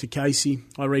engaged to Casey,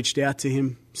 I reached out to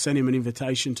him, sent him an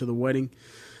invitation to the wedding.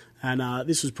 And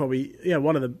this was probably,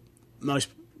 one of the most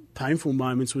painful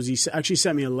moments was he actually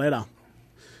sent me a letter.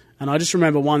 And I just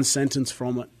remember one sentence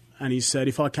from it. And he said,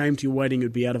 if I came to your wedding, it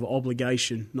would be out of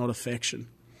obligation, not affection.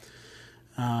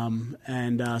 So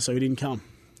he didn't come.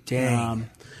 Dang.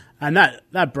 And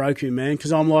that broke me, man,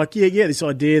 because I'm like, this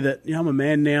idea that, I'm a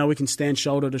man now, we can stand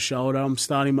shoulder to shoulder, I'm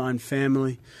starting my own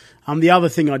family. The other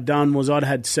thing I'd done was I'd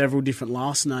had several different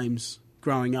last names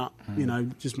growing up,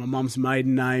 just my mum's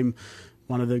maiden name.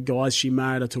 One of the guys she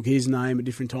married, I took his name at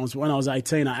different times. But when I was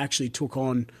 18, I actually took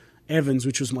on Evans,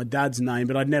 which was my dad's name,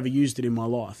 but I'd never used it in my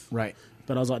life. Right.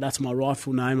 But I was like, that's my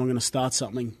rightful name. I'm going to start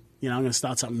something, I'm going to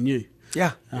start something new.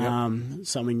 Yeah.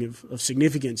 Something of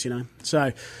significance,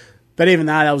 So, but even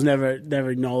that was never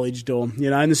acknowledged or,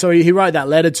 And so he wrote that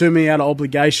letter to me out of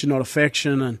obligation, not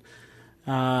affection. And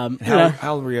how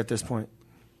old were you at this point?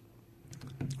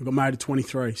 I got married at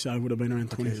 23, so I would have been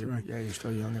around 23. Okay, yeah, you're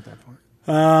still young at that point.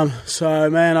 So,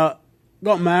 man, I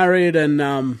got married and,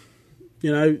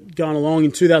 going along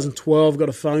in 2012, got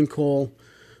a phone call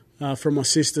from my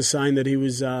sister saying that he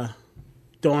was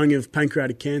dying of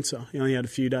pancreatic cancer. He only had a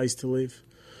few days to live.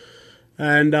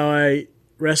 And I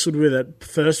wrestled with it.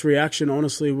 First reaction,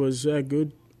 honestly, was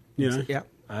good, Yeah,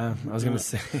 I was going to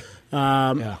say.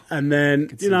 And then,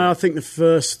 I think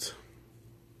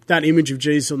that image of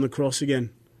Jesus on the cross again,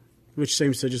 which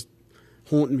seems to just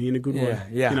haunt me in a good way.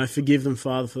 Yeah. Forgive them,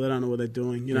 Father, for they don't know what they're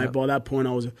doing. By that point,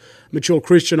 I was a mature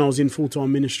Christian. I was in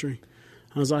full-time ministry.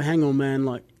 I was like, hang on, man,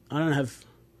 like, I don't have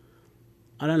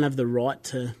the right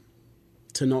to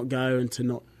not go and to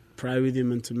not pray with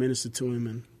him and to minister to him.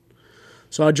 And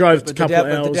so I drove a couple of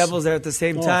hours. But the devil's there at the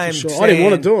same time. Sure. I didn't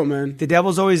want to do it, man. The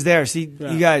devil's always there. See,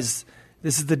 you guys,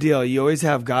 this is the deal. You always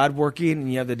have God working,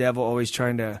 and you have the devil always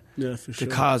trying to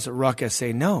cause a ruckus,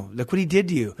 saying, no, look what he did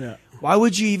to you. Yeah. Why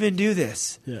would you even do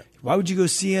this? Yeah. Why would you go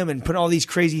see him and put all these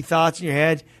crazy thoughts in your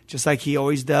head, just like he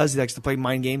always does? He likes to play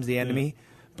mind games, the enemy. Yeah.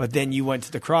 But then you went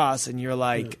to the cross, and you're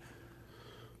like,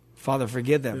 Father,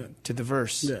 forgive them, to the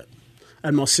verse. Yeah.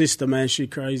 And my sister, man, she's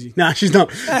crazy. No, she's not.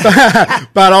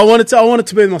 But I wanted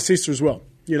to be with my sister as well.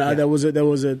 You know, there was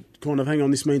a kind of, hang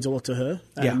on, this means a lot to her.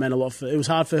 And it meant a lot it was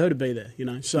hard for her to be there, you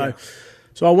know. So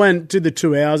I went, did the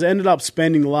 2 hours, ended up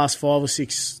spending the last 5 or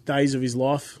 6 days of his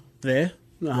life there.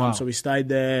 So we stayed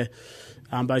there,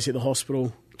 basically at the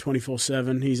hospital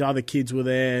 24/7. His other kids were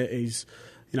there. He's,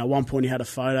 you know, at one point he had a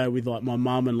photo with like my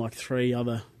mum and like 3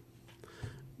 other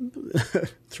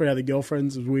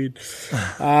girlfriends. It was weird.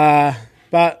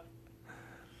 But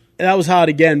that was hard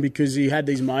again because he had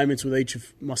these moments with each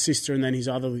of my sister and then his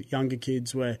other younger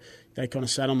kids where they kind of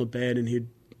sat on the bed and he'd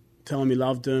tell him he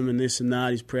loved them and this and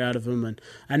that, he's proud of them, and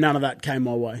none of that came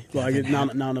my way. Like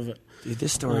none of it. Dude,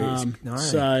 this story is gnarly.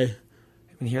 So I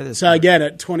can hear this. So again,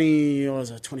 at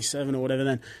 27 or whatever,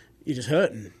 then you're just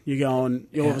hurting. You're going.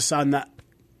 All of a sudden that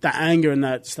anger and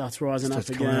that starts rising up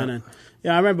again. And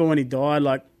I remember when he died.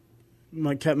 Like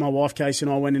my wife Casey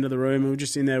and I went into the room. And we were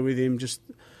just in there with him, just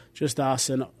us.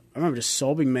 And I remember just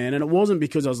sobbing, man. And it wasn't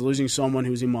because I was losing someone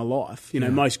who was in my life. You know,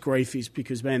 most grief is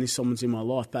because, man, this someone's in my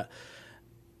life. But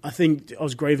I think I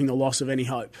was grieving the loss of any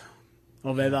hope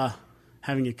of ever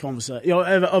having a conversation, you know,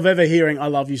 of ever hearing "I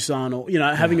love you, son," or, you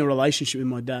know, having a relationship with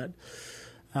my dad.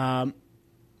 I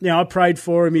prayed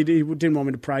for him. He didn't want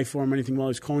me to pray for him or anything while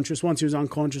he was conscious. Once he was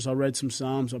unconscious, I read some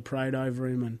Psalms. I prayed over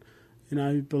him, and, you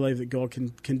know, believe that God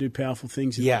can do powerful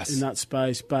things in that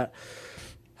space. But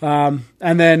and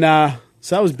then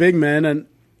so that was big, man, and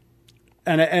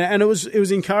it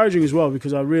was encouraging as well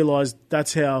because I realised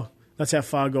that's how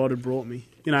far God had brought me.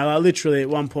 You know, like literally at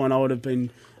one point I would have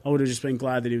just been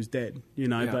glad that he was dead. You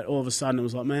know, but all of a sudden it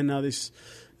was like, man, no, there's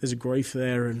a grief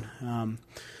there, and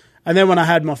then when I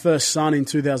had my first son in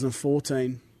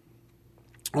 2014,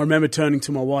 I remember turning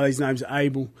to my wife. His name's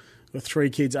Abel. I've got 3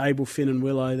 kids, Abel, Finn, and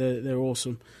Willow. They're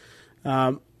awesome.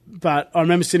 But I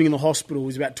remember sitting in the hospital. He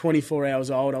was about 24 hours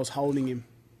old. I was holding him.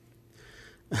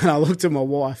 And I looked at my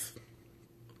wife.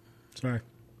 Sorry.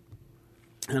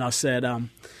 And I said,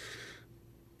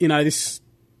 you know, this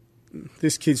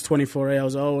kid's 24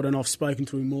 hours old, and I've spoken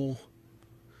to him more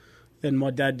than my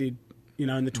dad did, you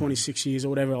know, in the 26 years or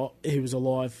whatever he was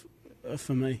alive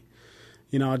for me.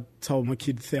 You know, I told my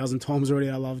kid 1,000 times already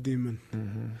I loved him.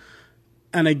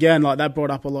 And again, like, that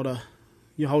brought up a lot of,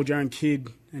 you hold your own kid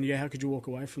and you go, how could you walk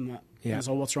away from that? Yeah.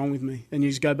 So what's wrong with me? And you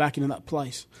just go back into that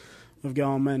place of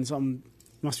going, man,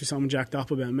 must be something jacked up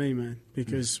about me, man,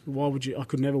 because why would you? I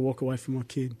could never walk away from my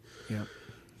kid. Yeah.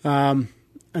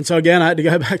 And so again, I had to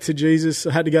go back to Jesus.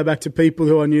 I had to go back to people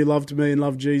who I knew loved me and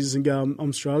loved Jesus and go,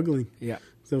 I'm struggling. Yeah.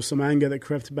 There was some anger that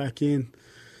crept back in,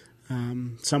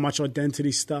 so much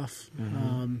identity stuff,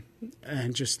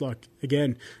 and just like,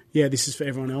 again, this is for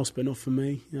everyone else, but not for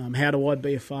me. How do I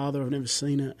be a father? I've never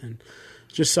seen it, and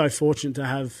just so fortunate to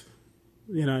have,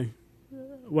 you know,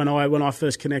 when I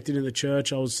first connected in the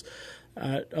church, I was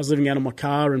living out of my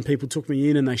car, and people took me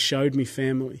in and they showed me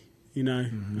family, you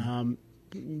know.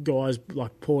 Guys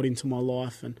like poured into my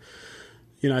life, and,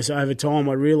 you know, so over time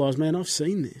I realised, man, I've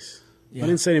seen this. I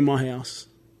didn't see it in my house,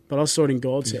 but I saw it in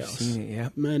God's house. Seen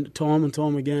it, man, time and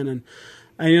time again, and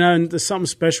you know, and there's something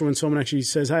special when someone actually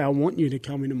says, "Hey, I want you to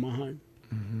come into my home."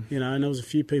 You know, and there was a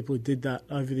few people who did that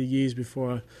over the years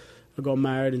before I got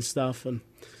married and stuff, and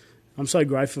I'm so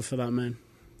grateful for that, man.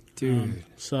 Dude.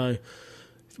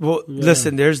 Well,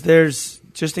 listen, there's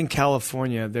just in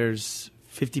California, there's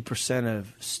 50%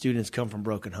 of students come from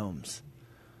broken homes.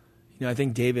 You know, I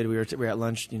think David, we were at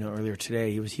lunch, you know, earlier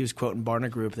today. He was quoting Barna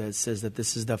Group that says that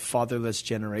this is the fatherless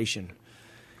generation,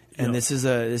 and this is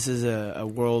a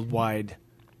worldwide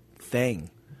thing,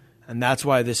 and that's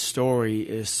why this story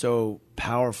is so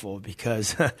powerful.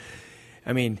 Because,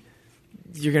 I mean,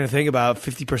 you're going to think about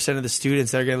 50% of the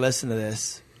students that are going to listen to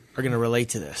this are going to relate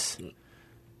to this.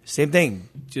 Same thing,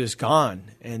 just gone,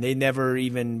 and they may never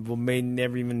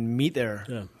even meet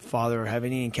their father or have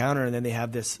any encounter, and then they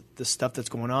have this stuff that's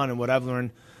going on. And what I've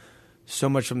learned so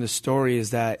much from this story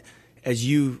is that as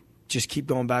you just keep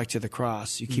going back to the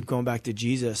cross, you keep going back to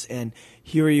Jesus, and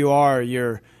here you are,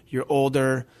 you're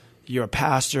older, you're a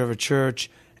pastor of a church,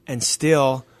 and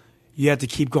still you have to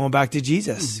keep going back to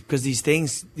Jesus because these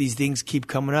things keep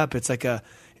coming up. It's like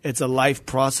it's a life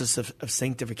process of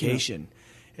sanctification. Yeah.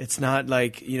 It's not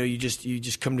like, you know, you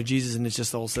just come to Jesus and it's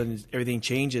just all of a sudden everything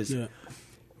changes. Yeah.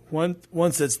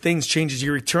 Once that things changes,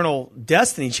 your eternal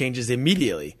destiny changes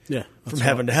immediately. Yeah, from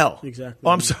heaven to hell. Exactly.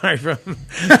 Oh, I'm sorry, from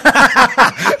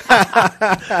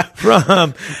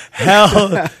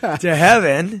hell to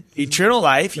heaven, eternal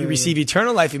life. You receive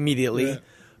eternal life immediately. Yeah.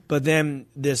 But then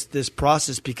this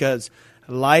process, because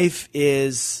life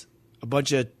is a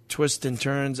bunch of twists and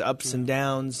turns, ups and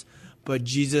downs. but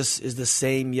Jesus is the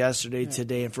same yesterday,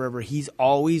 today, and forever. He's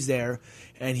always there,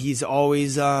 and he's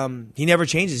always he never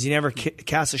changes. He never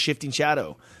casts a shifting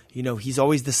shadow. He's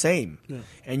always the same,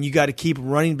 and you got to keep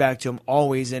running back to him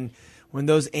always. And when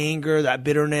those anger, that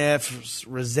bitterness,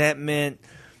 resentment,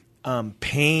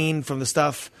 pain from the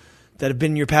stuff that have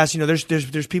been in your past,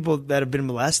 there's people that have been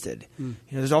molested.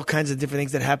 There's all kinds of different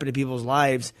things that happen to people's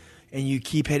lives, and you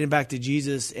keep heading back to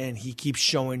Jesus, and he keeps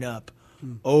showing up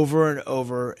over and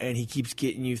over, and he keeps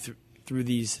getting you through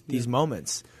these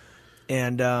moments.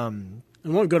 And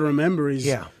what we've got to remember is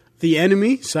the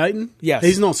enemy, Satan,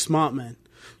 he's not smart, man.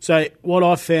 So what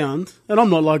I found, and I'm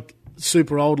not like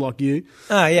super old like you.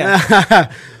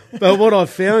 But what I've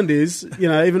found is,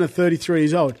 even at 33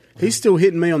 years old, he's still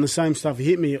hitting me on the same stuff he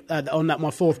hit me on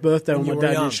my 4th birthday when my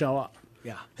dad didn't show up.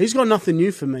 Yeah. He's got nothing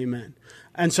new for me, man.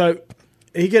 And so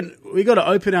we got to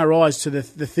open our eyes to the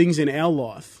things in our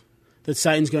life that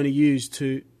Satan's going to use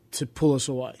to pull us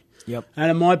away. Yep.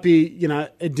 And it might be,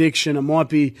 addiction, it might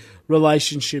be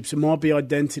relationships, it might be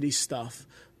identity stuff.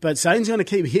 But Satan's going to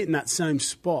keep hitting that same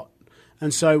spot.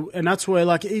 And that's where,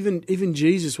 like, even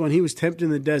Jesus, when he was tempted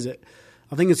in the desert,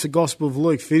 I think it's the Gospel of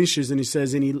Luke, finishes and he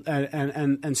says,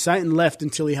 and Satan left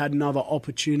until he had another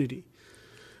opportunity.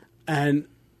 And,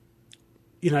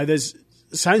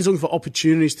 Satan's looking for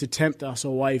opportunities to tempt us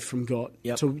away from God,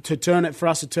 for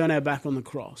us to turn our back on the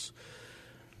cross.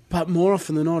 But more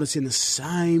often than not, it's in the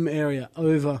same area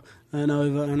over and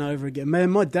over and over again. Man,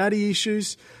 my daddy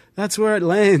issues, that's where it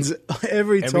lands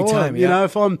every time.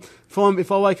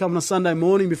 If I wake up on a Sunday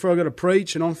morning before I got to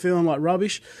preach and I'm feeling like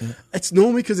rubbish, it's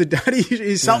normally because of daddy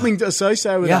is something to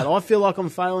associate with that. I feel like I'm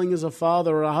failing as a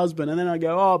father or a husband, and then I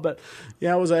go,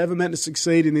 was I ever meant to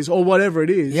succeed in this, or whatever it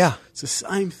is? Yeah, it's the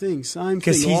same thing.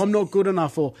 I'm not good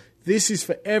enough, or this is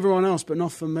for everyone else but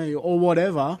not for me, or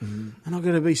whatever. And I've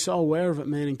got to be so aware of it,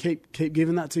 man, and keep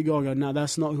giving that to God. Go, no,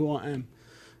 that's not who I am.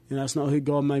 That's not who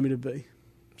God made me to be.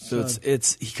 So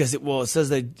it's because it says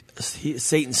that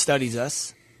Satan studies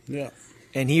us. Yeah.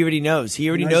 And he already knows. He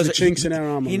already knows the chinks in our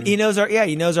armor. He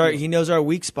knows our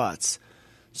weak spots.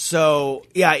 So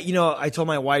I told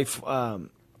my wife,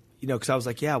 because I was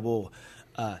like,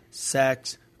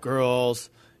 sex, girls,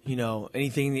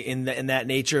 anything in that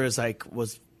nature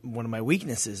was one of my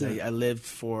weaknesses. I lived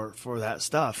for that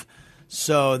stuff.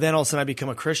 So then all of a sudden I become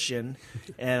a Christian,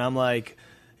 and I'm like,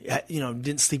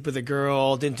 didn't sleep with a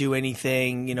girl, didn't do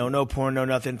anything, no porn, no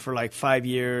nothing for like 5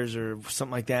 years or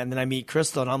something like that. And then I meet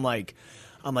Crystal, and I'm like,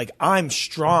 I'm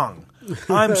strong.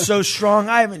 I'm so strong.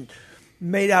 I haven't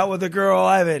made out with a girl.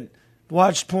 I haven't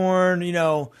watched porn,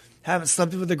 haven't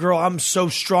slept with a girl. I'm so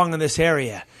strong in this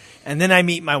area. And then I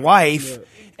meet my wife,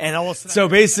 and all of a sudden, so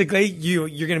basically you're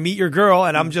going to meet your girl,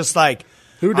 and I'm just like,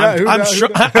 I'm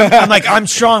like, I'm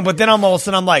strong. But then all of a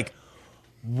sudden I'm like,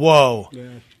 whoa. Yeah.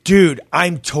 Dude,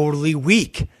 I'm totally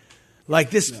weak.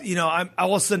 Like this, I'm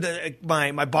all of a sudden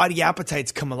my body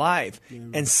appetites come alive,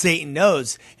 and Satan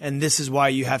knows, and this is why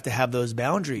you have to have those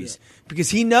boundaries,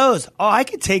 because he knows. Oh, I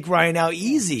could take Ryan out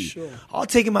easy. Sure. I'll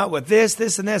take him out with this,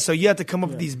 and this. So you have to come up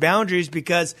with these boundaries,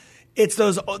 because it's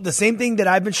the same thing that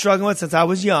I've been struggling with since I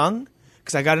was young,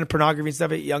 because I got into pornography and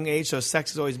stuff at a young age. So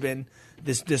sex has always been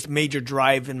this major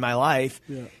drive in my life.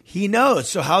 Yeah. He knows.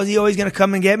 So how is he always going to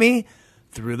come and get me?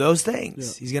 Through those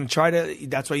things. He's going to try to –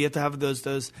 that's why you have to have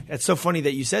those – it's so funny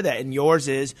that you said that. And yours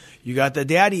is you got the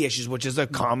daddy issues, which is a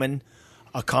common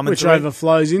which thread.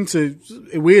 Overflows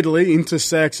into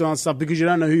sex and stuff, because you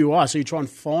don't know who you are. So you try and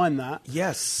find that.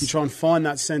 Yes. You try and find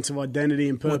that sense of identity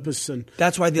and purpose. And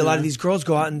that's why a lot of these girls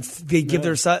go out and they give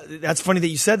their – that's funny that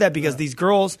you said that, because these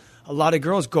girls – a lot of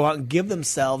girls go out and give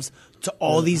themselves to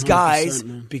all these guys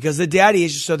because the daddy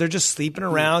is, so they're just sleeping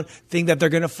around, think that they're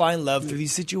going to find love through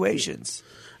these situations.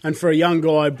 And for a young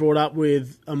guy brought up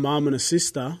with a mum and a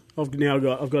sister, I've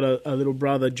got a little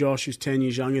brother, Josh, who's 10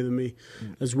 years younger than me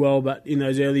as well. But in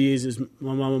those early years, there's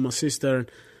my mum and my sister,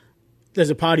 and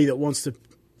there's a party that wants to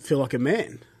feel like a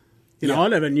man. I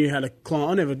never knew how to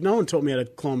climb. No one taught me how to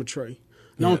climb a tree.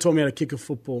 No one taught me how to kick a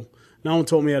football. No one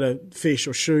taught me how to fish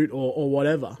or shoot or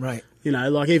whatever. Right.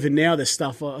 Like even now there's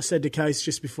stuff. I said to Case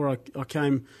just before I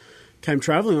came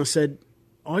travelling, I said,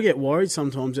 I get worried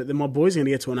sometimes that my boys are going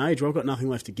to get to an age where I've got nothing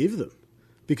left to give them.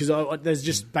 Because there's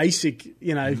just basic,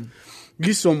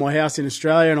 you saw my house in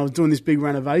Australia and I was doing this big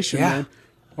renovation, man.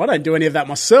 I don't do any of that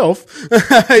myself. I've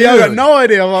got no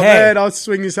idea. I'm like, man, I'll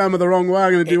swing this hammer the wrong way.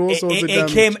 I'm going to do all sorts of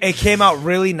damage. It came out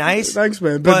really nice. Thanks,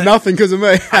 man. But nothing because of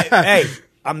me.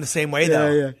 I'm the same way,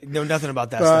 though. Yeah. Know nothing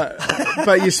about that stuff.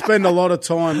 But you spend a lot of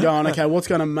time going, okay, what's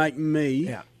going to make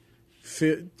me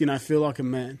feel like a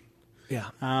man?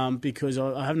 because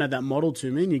I haven't had that model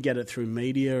to me, and you get it through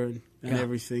media and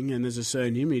everything, and there's a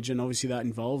certain image, and obviously that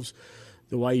involves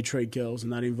the way you treat girls,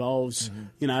 and that involves,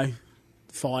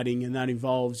 fighting, and that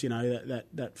involves,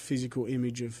 that physical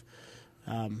image of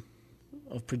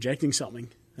projecting something.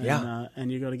 And,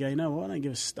 and you got to go, I don't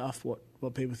give a stuff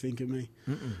what people think of me.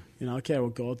 I care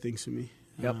what God thinks of me.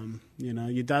 Yep.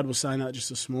 Your dad was saying that just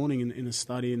this morning in a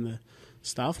study in the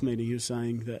staff meeting. He was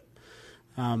saying that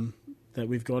that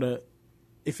we've got to,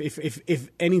 if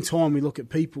any time we look at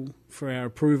people for our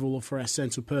approval or for our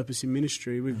sense of purpose in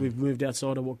ministry, we've moved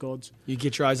outside of what God's. You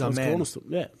get your eyes on man.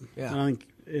 Yeah. And I think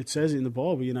it says it in the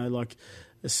Bible. Like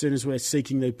as soon as we're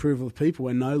seeking the approval of people,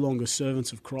 we're no longer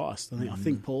servants of Christ. I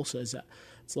think Paul says that.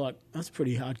 It's like, that's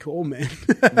pretty hardcore, man.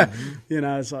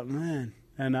 It's like, man.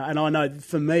 And I know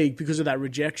for me, because of that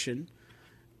rejection,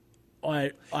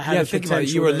 I had a think potential about it.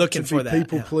 You were looking to for be that.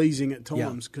 people pleasing at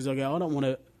times, because I go, I don't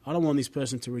want this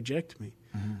person to reject me,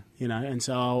 and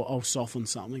so I'll soften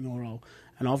something,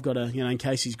 and I've got to, and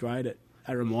Casey's great at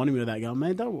reminding me of that. Going,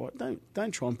 man,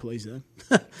 don't try and please them.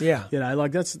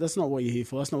 Like that's not what you're here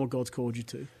for. That's not what God's called you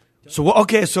to.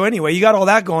 So anyway, you got all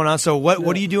that going on. So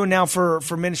what are you doing now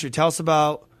for ministry? Tell us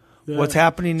about what's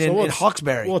happening in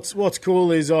Hawkesbury. What's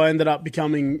cool is I ended up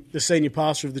becoming the senior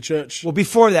pastor of the church. Well,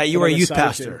 before that, you were a youth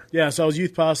pastor. Yeah, so I was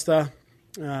youth pastor,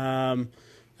 a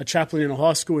chaplain in a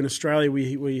high school in Australia.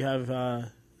 We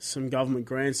have some government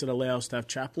grants that allow us to have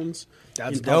chaplains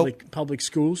in public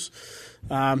schools.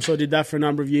 So I did that for a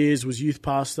number of years, was youth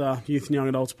pastor, youth and young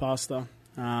adults pastor.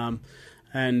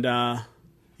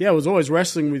 I was always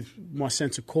wrestling with my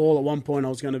sense of call. At one point, I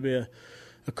was going to be a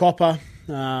copper.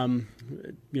 I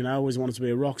always wanted to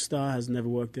be a rock star. Has never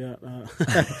worked out.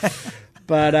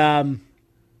 Then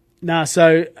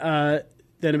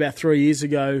about 3 years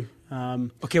ago.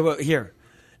 Okay, well, here.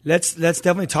 Let's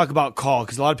definitely talk about call,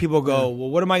 because a lot of people go,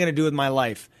 well, what am I going to do with my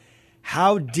life?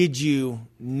 How did you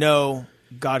know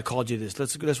God called you this?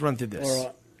 Let's run through this.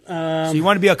 All right. So you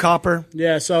want to be a copper?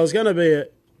 Yeah, so I was going to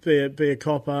be a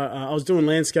copper. I was doing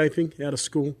landscaping out of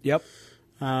school. Yep.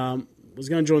 Was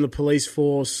going to join the police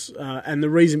force, and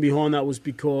the reason behind that was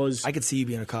because I could see you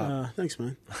being a cop. Thanks,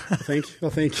 man. I think.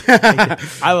 I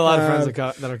have a lot of friends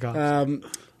that are cops.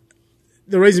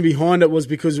 The reason behind it was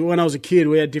because when I was a kid,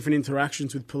 we had different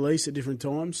interactions with police at different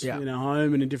times in our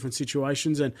home and in different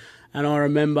situations, and I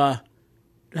remember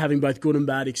having both good and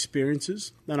bad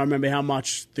experiences. And I remember how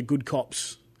much the good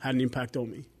cops had an impact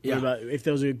on me. Yeah. If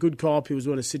there was a good cop who was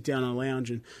willing to sit down in a lounge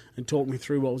and talk me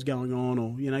through what was going on,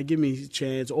 or give me a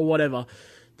chance or whatever,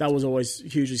 that was always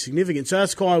hugely significant. So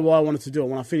that's kind of why I wanted to do it.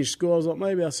 When I finished school, I was like,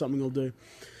 maybe that's something I'll do.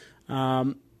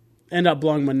 End up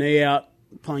blowing my knee out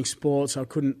playing sports. I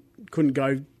couldn't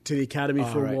go to the academy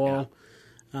for a while.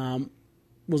 Yeah.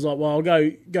 Was like, well, I'll go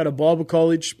to Bible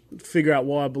college, figure out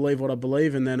why I believe what I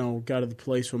believe, and then I'll go to the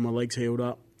police when my legs healed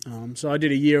up. So I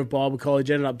did a year of Bible college,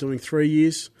 ended up doing 3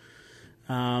 years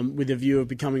with a view of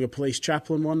becoming a police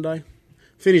chaplain one day.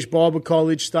 Finished Bible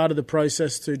college, started the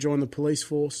process to join the police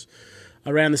force.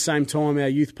 Around the same time, our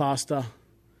youth pastor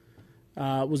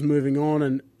was moving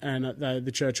on, and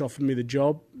the church offered me the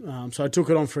job. So I took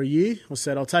it on for a year. I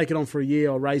said, I'll take it on for a year,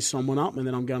 I'll raise someone up, and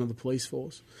then I'm going to the police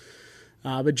force.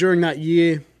 But during that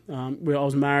year, I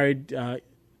was married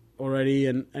already,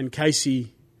 and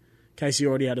Casey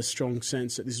already had a strong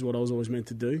sense that this is what I was always meant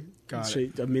to do.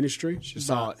 A ministry. She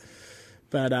saw it.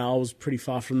 But I was pretty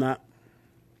far from that.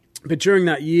 But during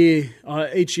that year,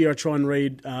 each year I try and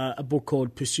read a book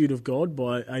called Pursuit of God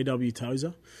by A.W.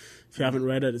 Tozer. If you haven't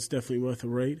read it, it's definitely worth a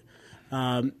read.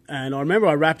 And I remember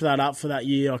I wrapped that up for that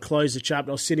year. I closed the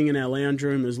chapter. I was sitting in our lounge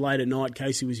room. It was late at night.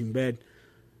 Casey was in bed.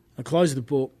 I closed the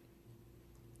book.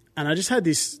 And I just had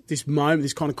this moment,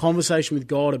 this kind of conversation with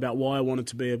God about why I wanted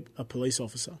to be a police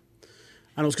officer.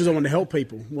 And it was because I wanted to help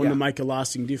people, wanted to make a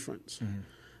lasting difference. Mm-hmm.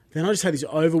 Then I just had this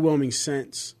overwhelming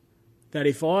sense that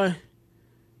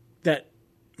that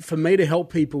for me to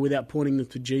help people without pointing them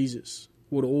to Jesus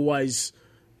would always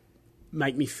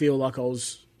make me feel like I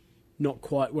was not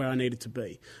quite where I needed to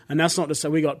be. And that's not to say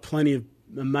we got plenty of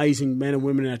amazing men and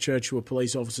women in our church who are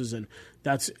police officers, and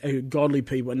that's godly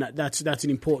people, and that's an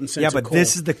important sense of call. Yeah, but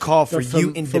this is the call for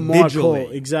you individually. For my call,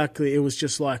 exactly. It was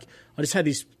just like I just had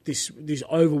this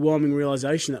overwhelming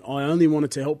realization that I only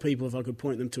wanted to help people if I could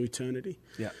point them to eternity.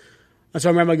 Yeah. And so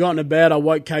I remember I got into bed, I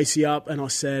woke Casey up, and I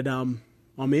said, I'm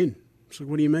in. She's like,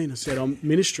 what do you mean? I said, I'm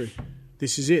ministry.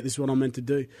 This is it. This is what I'm meant to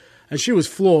do. And she was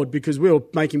floored because we were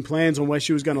making plans on where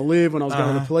she was going to live when I was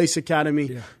going to the police academy.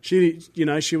 Yeah. She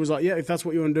was like, yeah, if that's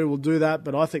what you want to do, we'll do that.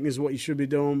 But I think this is what you should be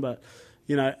doing. But,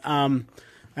 and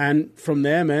from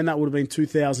there, man, that would have been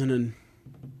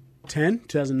 2009,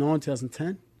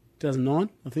 2010. 2009,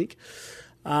 I think.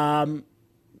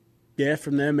 Yeah,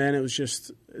 from there, man, it's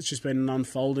just been an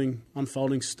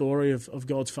unfolding story of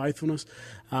God's faithfulness.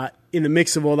 In the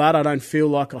mix of all that, I don't feel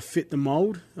like I fit the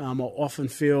mold. I often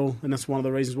feel, and that's one of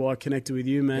the reasons why I connected with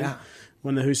you, man. Yeah.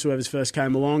 When the Whosoevers first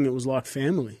came along, it was like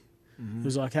family. It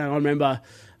was like, hey, I remember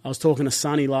I was talking to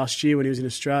Sonny last year when he was in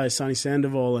Australia, Sonny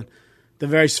Sandoval, and the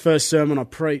very first sermon I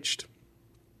preached,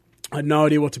 I had no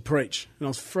idea what to preach, and I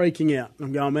was freaking out.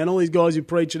 I'm going, man, all these guys who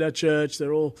preach at our church,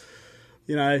 they're all,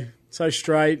 so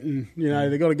straight, and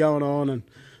they got it going on, and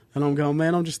I'm going,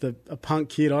 man, I'm just a punk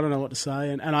kid. I don't know what to say,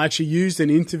 and I actually used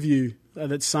an interview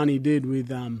that Sonny did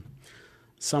with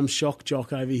some shock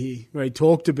jock over here, where he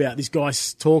talked about, this guy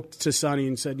talked to Sonny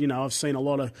and said, I've seen a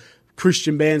lot of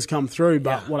Christian bands come through,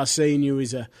 but what I see in you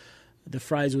is the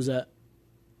phrase was a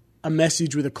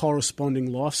message with a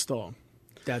corresponding lifestyle.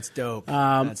 That's dope.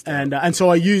 That's dope. And so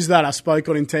I used that. I spoke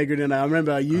on integrity, and I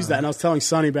remember I used that, and I was telling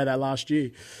Sonny about that last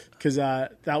year, because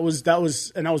that was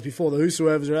before the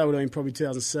Whosoevers. That would have been probably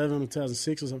 2007 or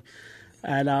 2006 or something.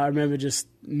 And I remember just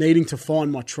needing to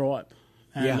find my tribe.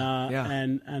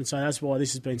 And and so that's why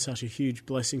this has been such a huge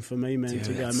blessing for me, man. Dude,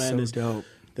 to go, man. so Dope.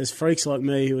 There's freaks like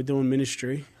me who are doing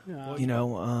ministry.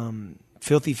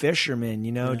 Filthy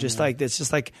fishermen, just like it's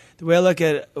just like the way I look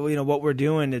at what we're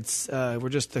doing. It's we're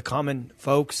just the common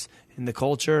folks in the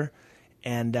culture,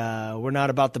 and we're not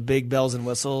about the big bells and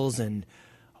whistles and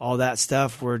all that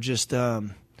stuff. We're just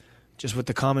with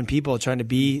the common people, trying to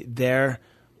be there,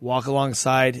 walk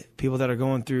alongside people that are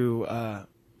going through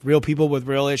real people with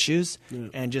real issues,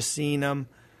 and just seeing them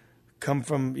come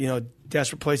from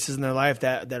desperate places in their life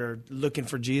that are looking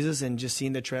for Jesus, and just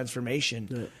seeing the transformation.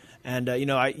 Yeah. And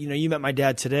you met my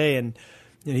dad today, and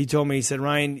he told me, he said,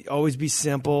 Ryan, always be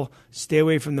simple, stay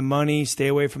away from the money, stay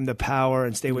away from the power,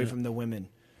 and stay away from the women.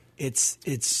 It's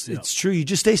true. You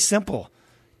just stay simple,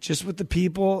 just with the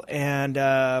people, and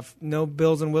no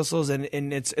bells and whistles, and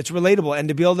it's relatable. And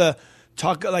to be able to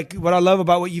talk, like what I love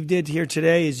about what you did here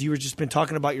today is you were just been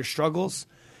talking about your struggles,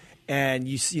 and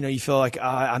you feel like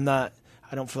I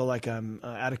don't feel like I'm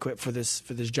adequate for this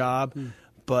job,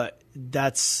 but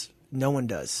that's. No one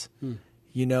does, and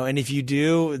if you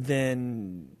do,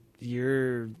 then I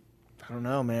don't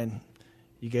know, man.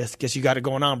 You guess you got it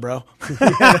going on, bro.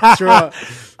 That's right.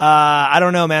 I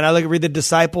don't know, man. I read the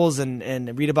disciples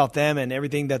and read about them and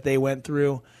everything that they went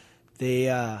through. They,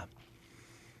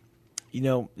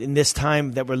 in this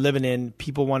time that we're living in,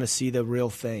 people want to see the real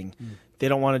thing. They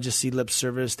don't want to just see lip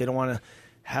service. They don't want to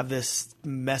have this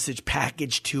message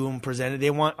packaged to them, presented.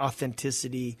 They want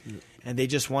authenticity. And they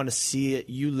just want to see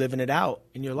you living it out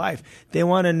in your life. They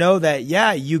want to know that,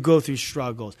 you go through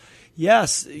struggles.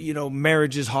 Yes,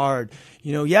 marriage is hard.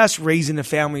 Yes, raising a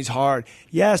family is hard.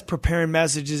 Yes, preparing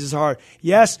messages is hard.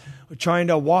 Yes, trying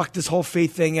to walk this whole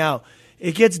faith thing out.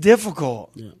 It gets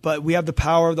difficult, but we have the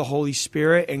power of the Holy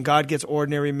Spirit, and God gets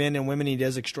ordinary men and women. He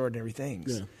does extraordinary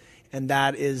things. Yeah. And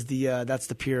that is that's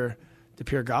the pure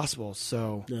gospel.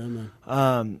 So,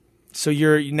 so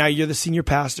you're the senior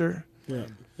pastor. Yeah.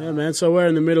 Yeah, man. So we're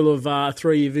in the middle of a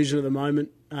 3-year vision at the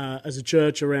moment as a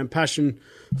church around passion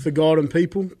for God and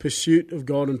people, pursuit of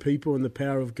God and people, and the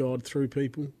power of God through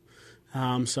people.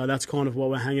 So that's kind of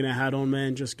what we're hanging our hat on,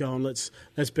 man. Just going, let's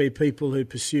be people who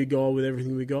pursue God with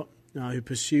everything we got, who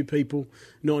pursue people,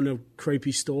 not in a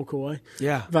creepy stalker way,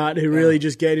 but who really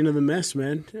just get into the mess,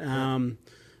 man. I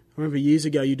remember years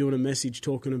ago you doing a message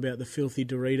talking about the filthy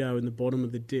Dorito in the bottom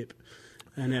of the dip.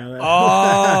 And now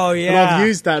and I've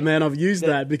used that, man. I've used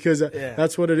that because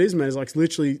that's what it is, man. It's like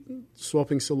literally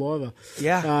swapping saliva.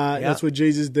 That's what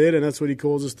Jesus did, and that's what he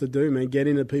calls us to do, man. Get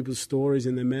into people's stories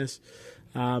and their mess.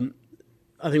 I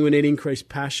think we need increased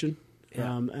passion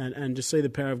and just see the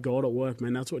power of God at work,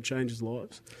 man. That's what changes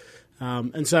lives.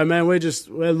 And so, man, we're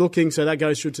looking. So that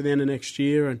goes through to the end of next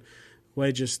year, and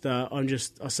we're just, I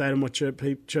say to my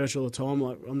church all the time,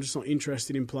 like, I'm just not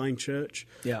interested in playing church.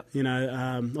 Yeah.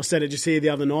 I said it just here the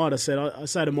other night. I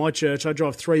say to my church, I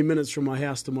drive 3 minutes from my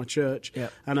house to my church,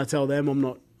 and I tell them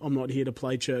I'm not here to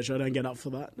play church. I don't get up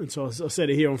for that. And so I said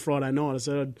it here on Friday night. I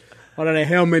said, I don't know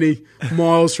how many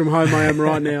miles from home I am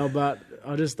right now, but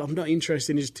I'm not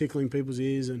interested in just tickling people's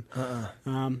ears. And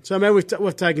so, man,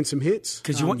 we've taken some hits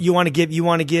because you want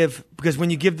to give because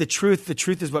when you give the truth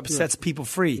is what sets people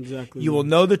free. Exactly. You will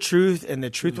know the truth, and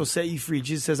the truth will set you free.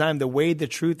 Jesus says, "I am the way, the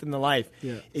truth, and the life."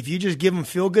 Yeah. If you just give them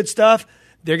feel good stuff,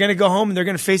 they're going to go home and they're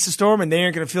going to face the storm, and they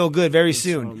aren't going to feel good very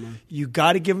soon. Right, you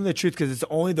got to give them the truth because it's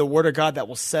only the Word of God that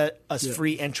will set us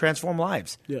free and transform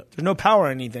lives. Yeah. There's no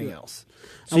power in anything else.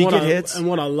 So you get hits. And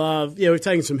what I love, we've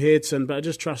taken some hits, but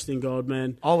just trust in God,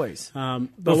 man. Always. But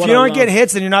if you don't get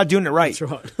hits, then you're not doing it right.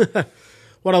 That's right.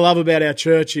 what I love about our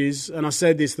church is, and I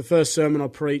said this, the first sermon I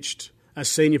preached as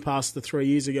senior pastor 3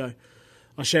 years ago,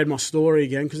 I shared my story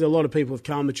again because a lot of people have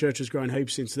come. The church has grown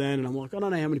heaps since then, and I'm like, I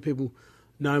don't know how many people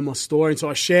know my story. And so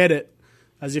I shared it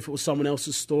as if it was someone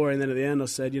else's story. And then at the end I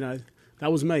said,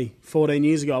 that was me. 14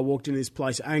 years ago, I walked into this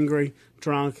place angry,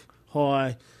 drunk,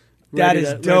 high. That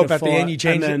is dope. At the end, you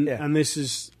changed it. Yeah.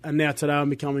 And now today I'm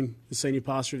becoming the senior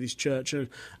pastor of this church. And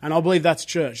I believe that's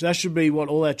church. That should be what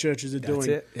all our churches are doing. That's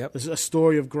it. Yep. There's a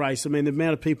story of grace. I mean, the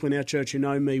amount of people in our church who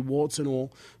know me, warts and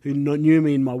all, who knew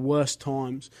me in my worst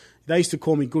times, they used to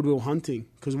call me Goodwill Hunting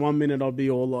because 1 minute I'd be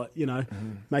all like,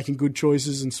 making good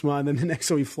choices and smart, and then the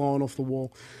next I'll be flying off the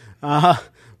wall.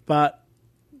 But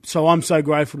so I'm so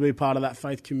grateful to be part of that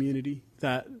faith community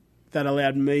that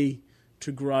allowed me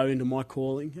to grow into my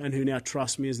calling and who now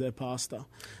trust me as their pastor.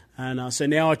 And so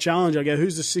now I challenge, I go,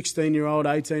 who's the 16-year-old,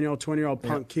 18-year-old, 20-year-old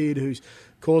punk kid who's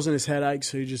causing us headaches,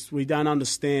 who just we don't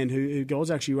understand, who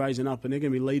God's actually raising up, and they're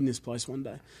going to be leading this place one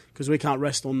day because we can't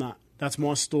rest on that. That's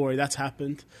my story. That's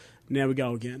happened. Now we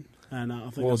go again. And I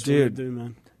think that's what we do,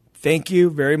 man. Thank you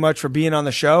very much for being on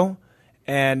the show.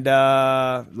 And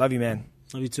love you, man.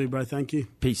 Love you too, bro. Thank you.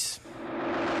 Peace.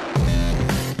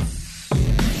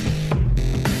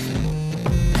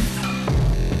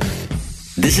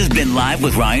 This has been Live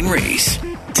with Ryan Reese.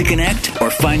 To connect or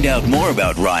find out more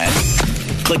about Ryan,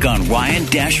 click on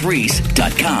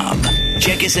ryan-reese.com.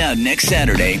 Check us out next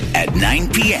Saturday at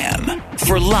 9 p.m.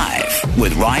 for Live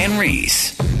with Ryan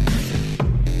Reese.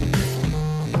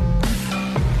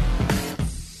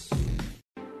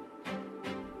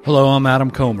 Hello, I'm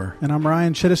Adam Comer. And I'm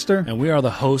Ryan Chittister. And we are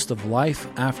the host of Life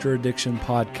After Addiction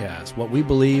podcast. What we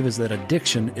believe is that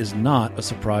addiction is not a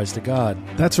surprise to God.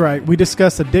 That's right. We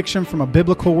discuss addiction from a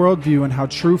biblical worldview and how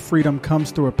true freedom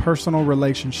comes through a personal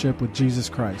relationship with Jesus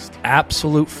Christ.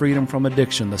 Absolute freedom from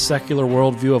addiction. The secular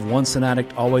worldview of once an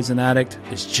addict, always an addict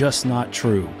is just not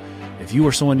true. If you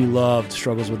or someone you loved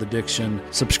struggles with addiction,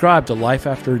 subscribe to Life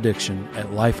After Addiction at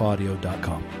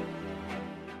lifeaudio.com.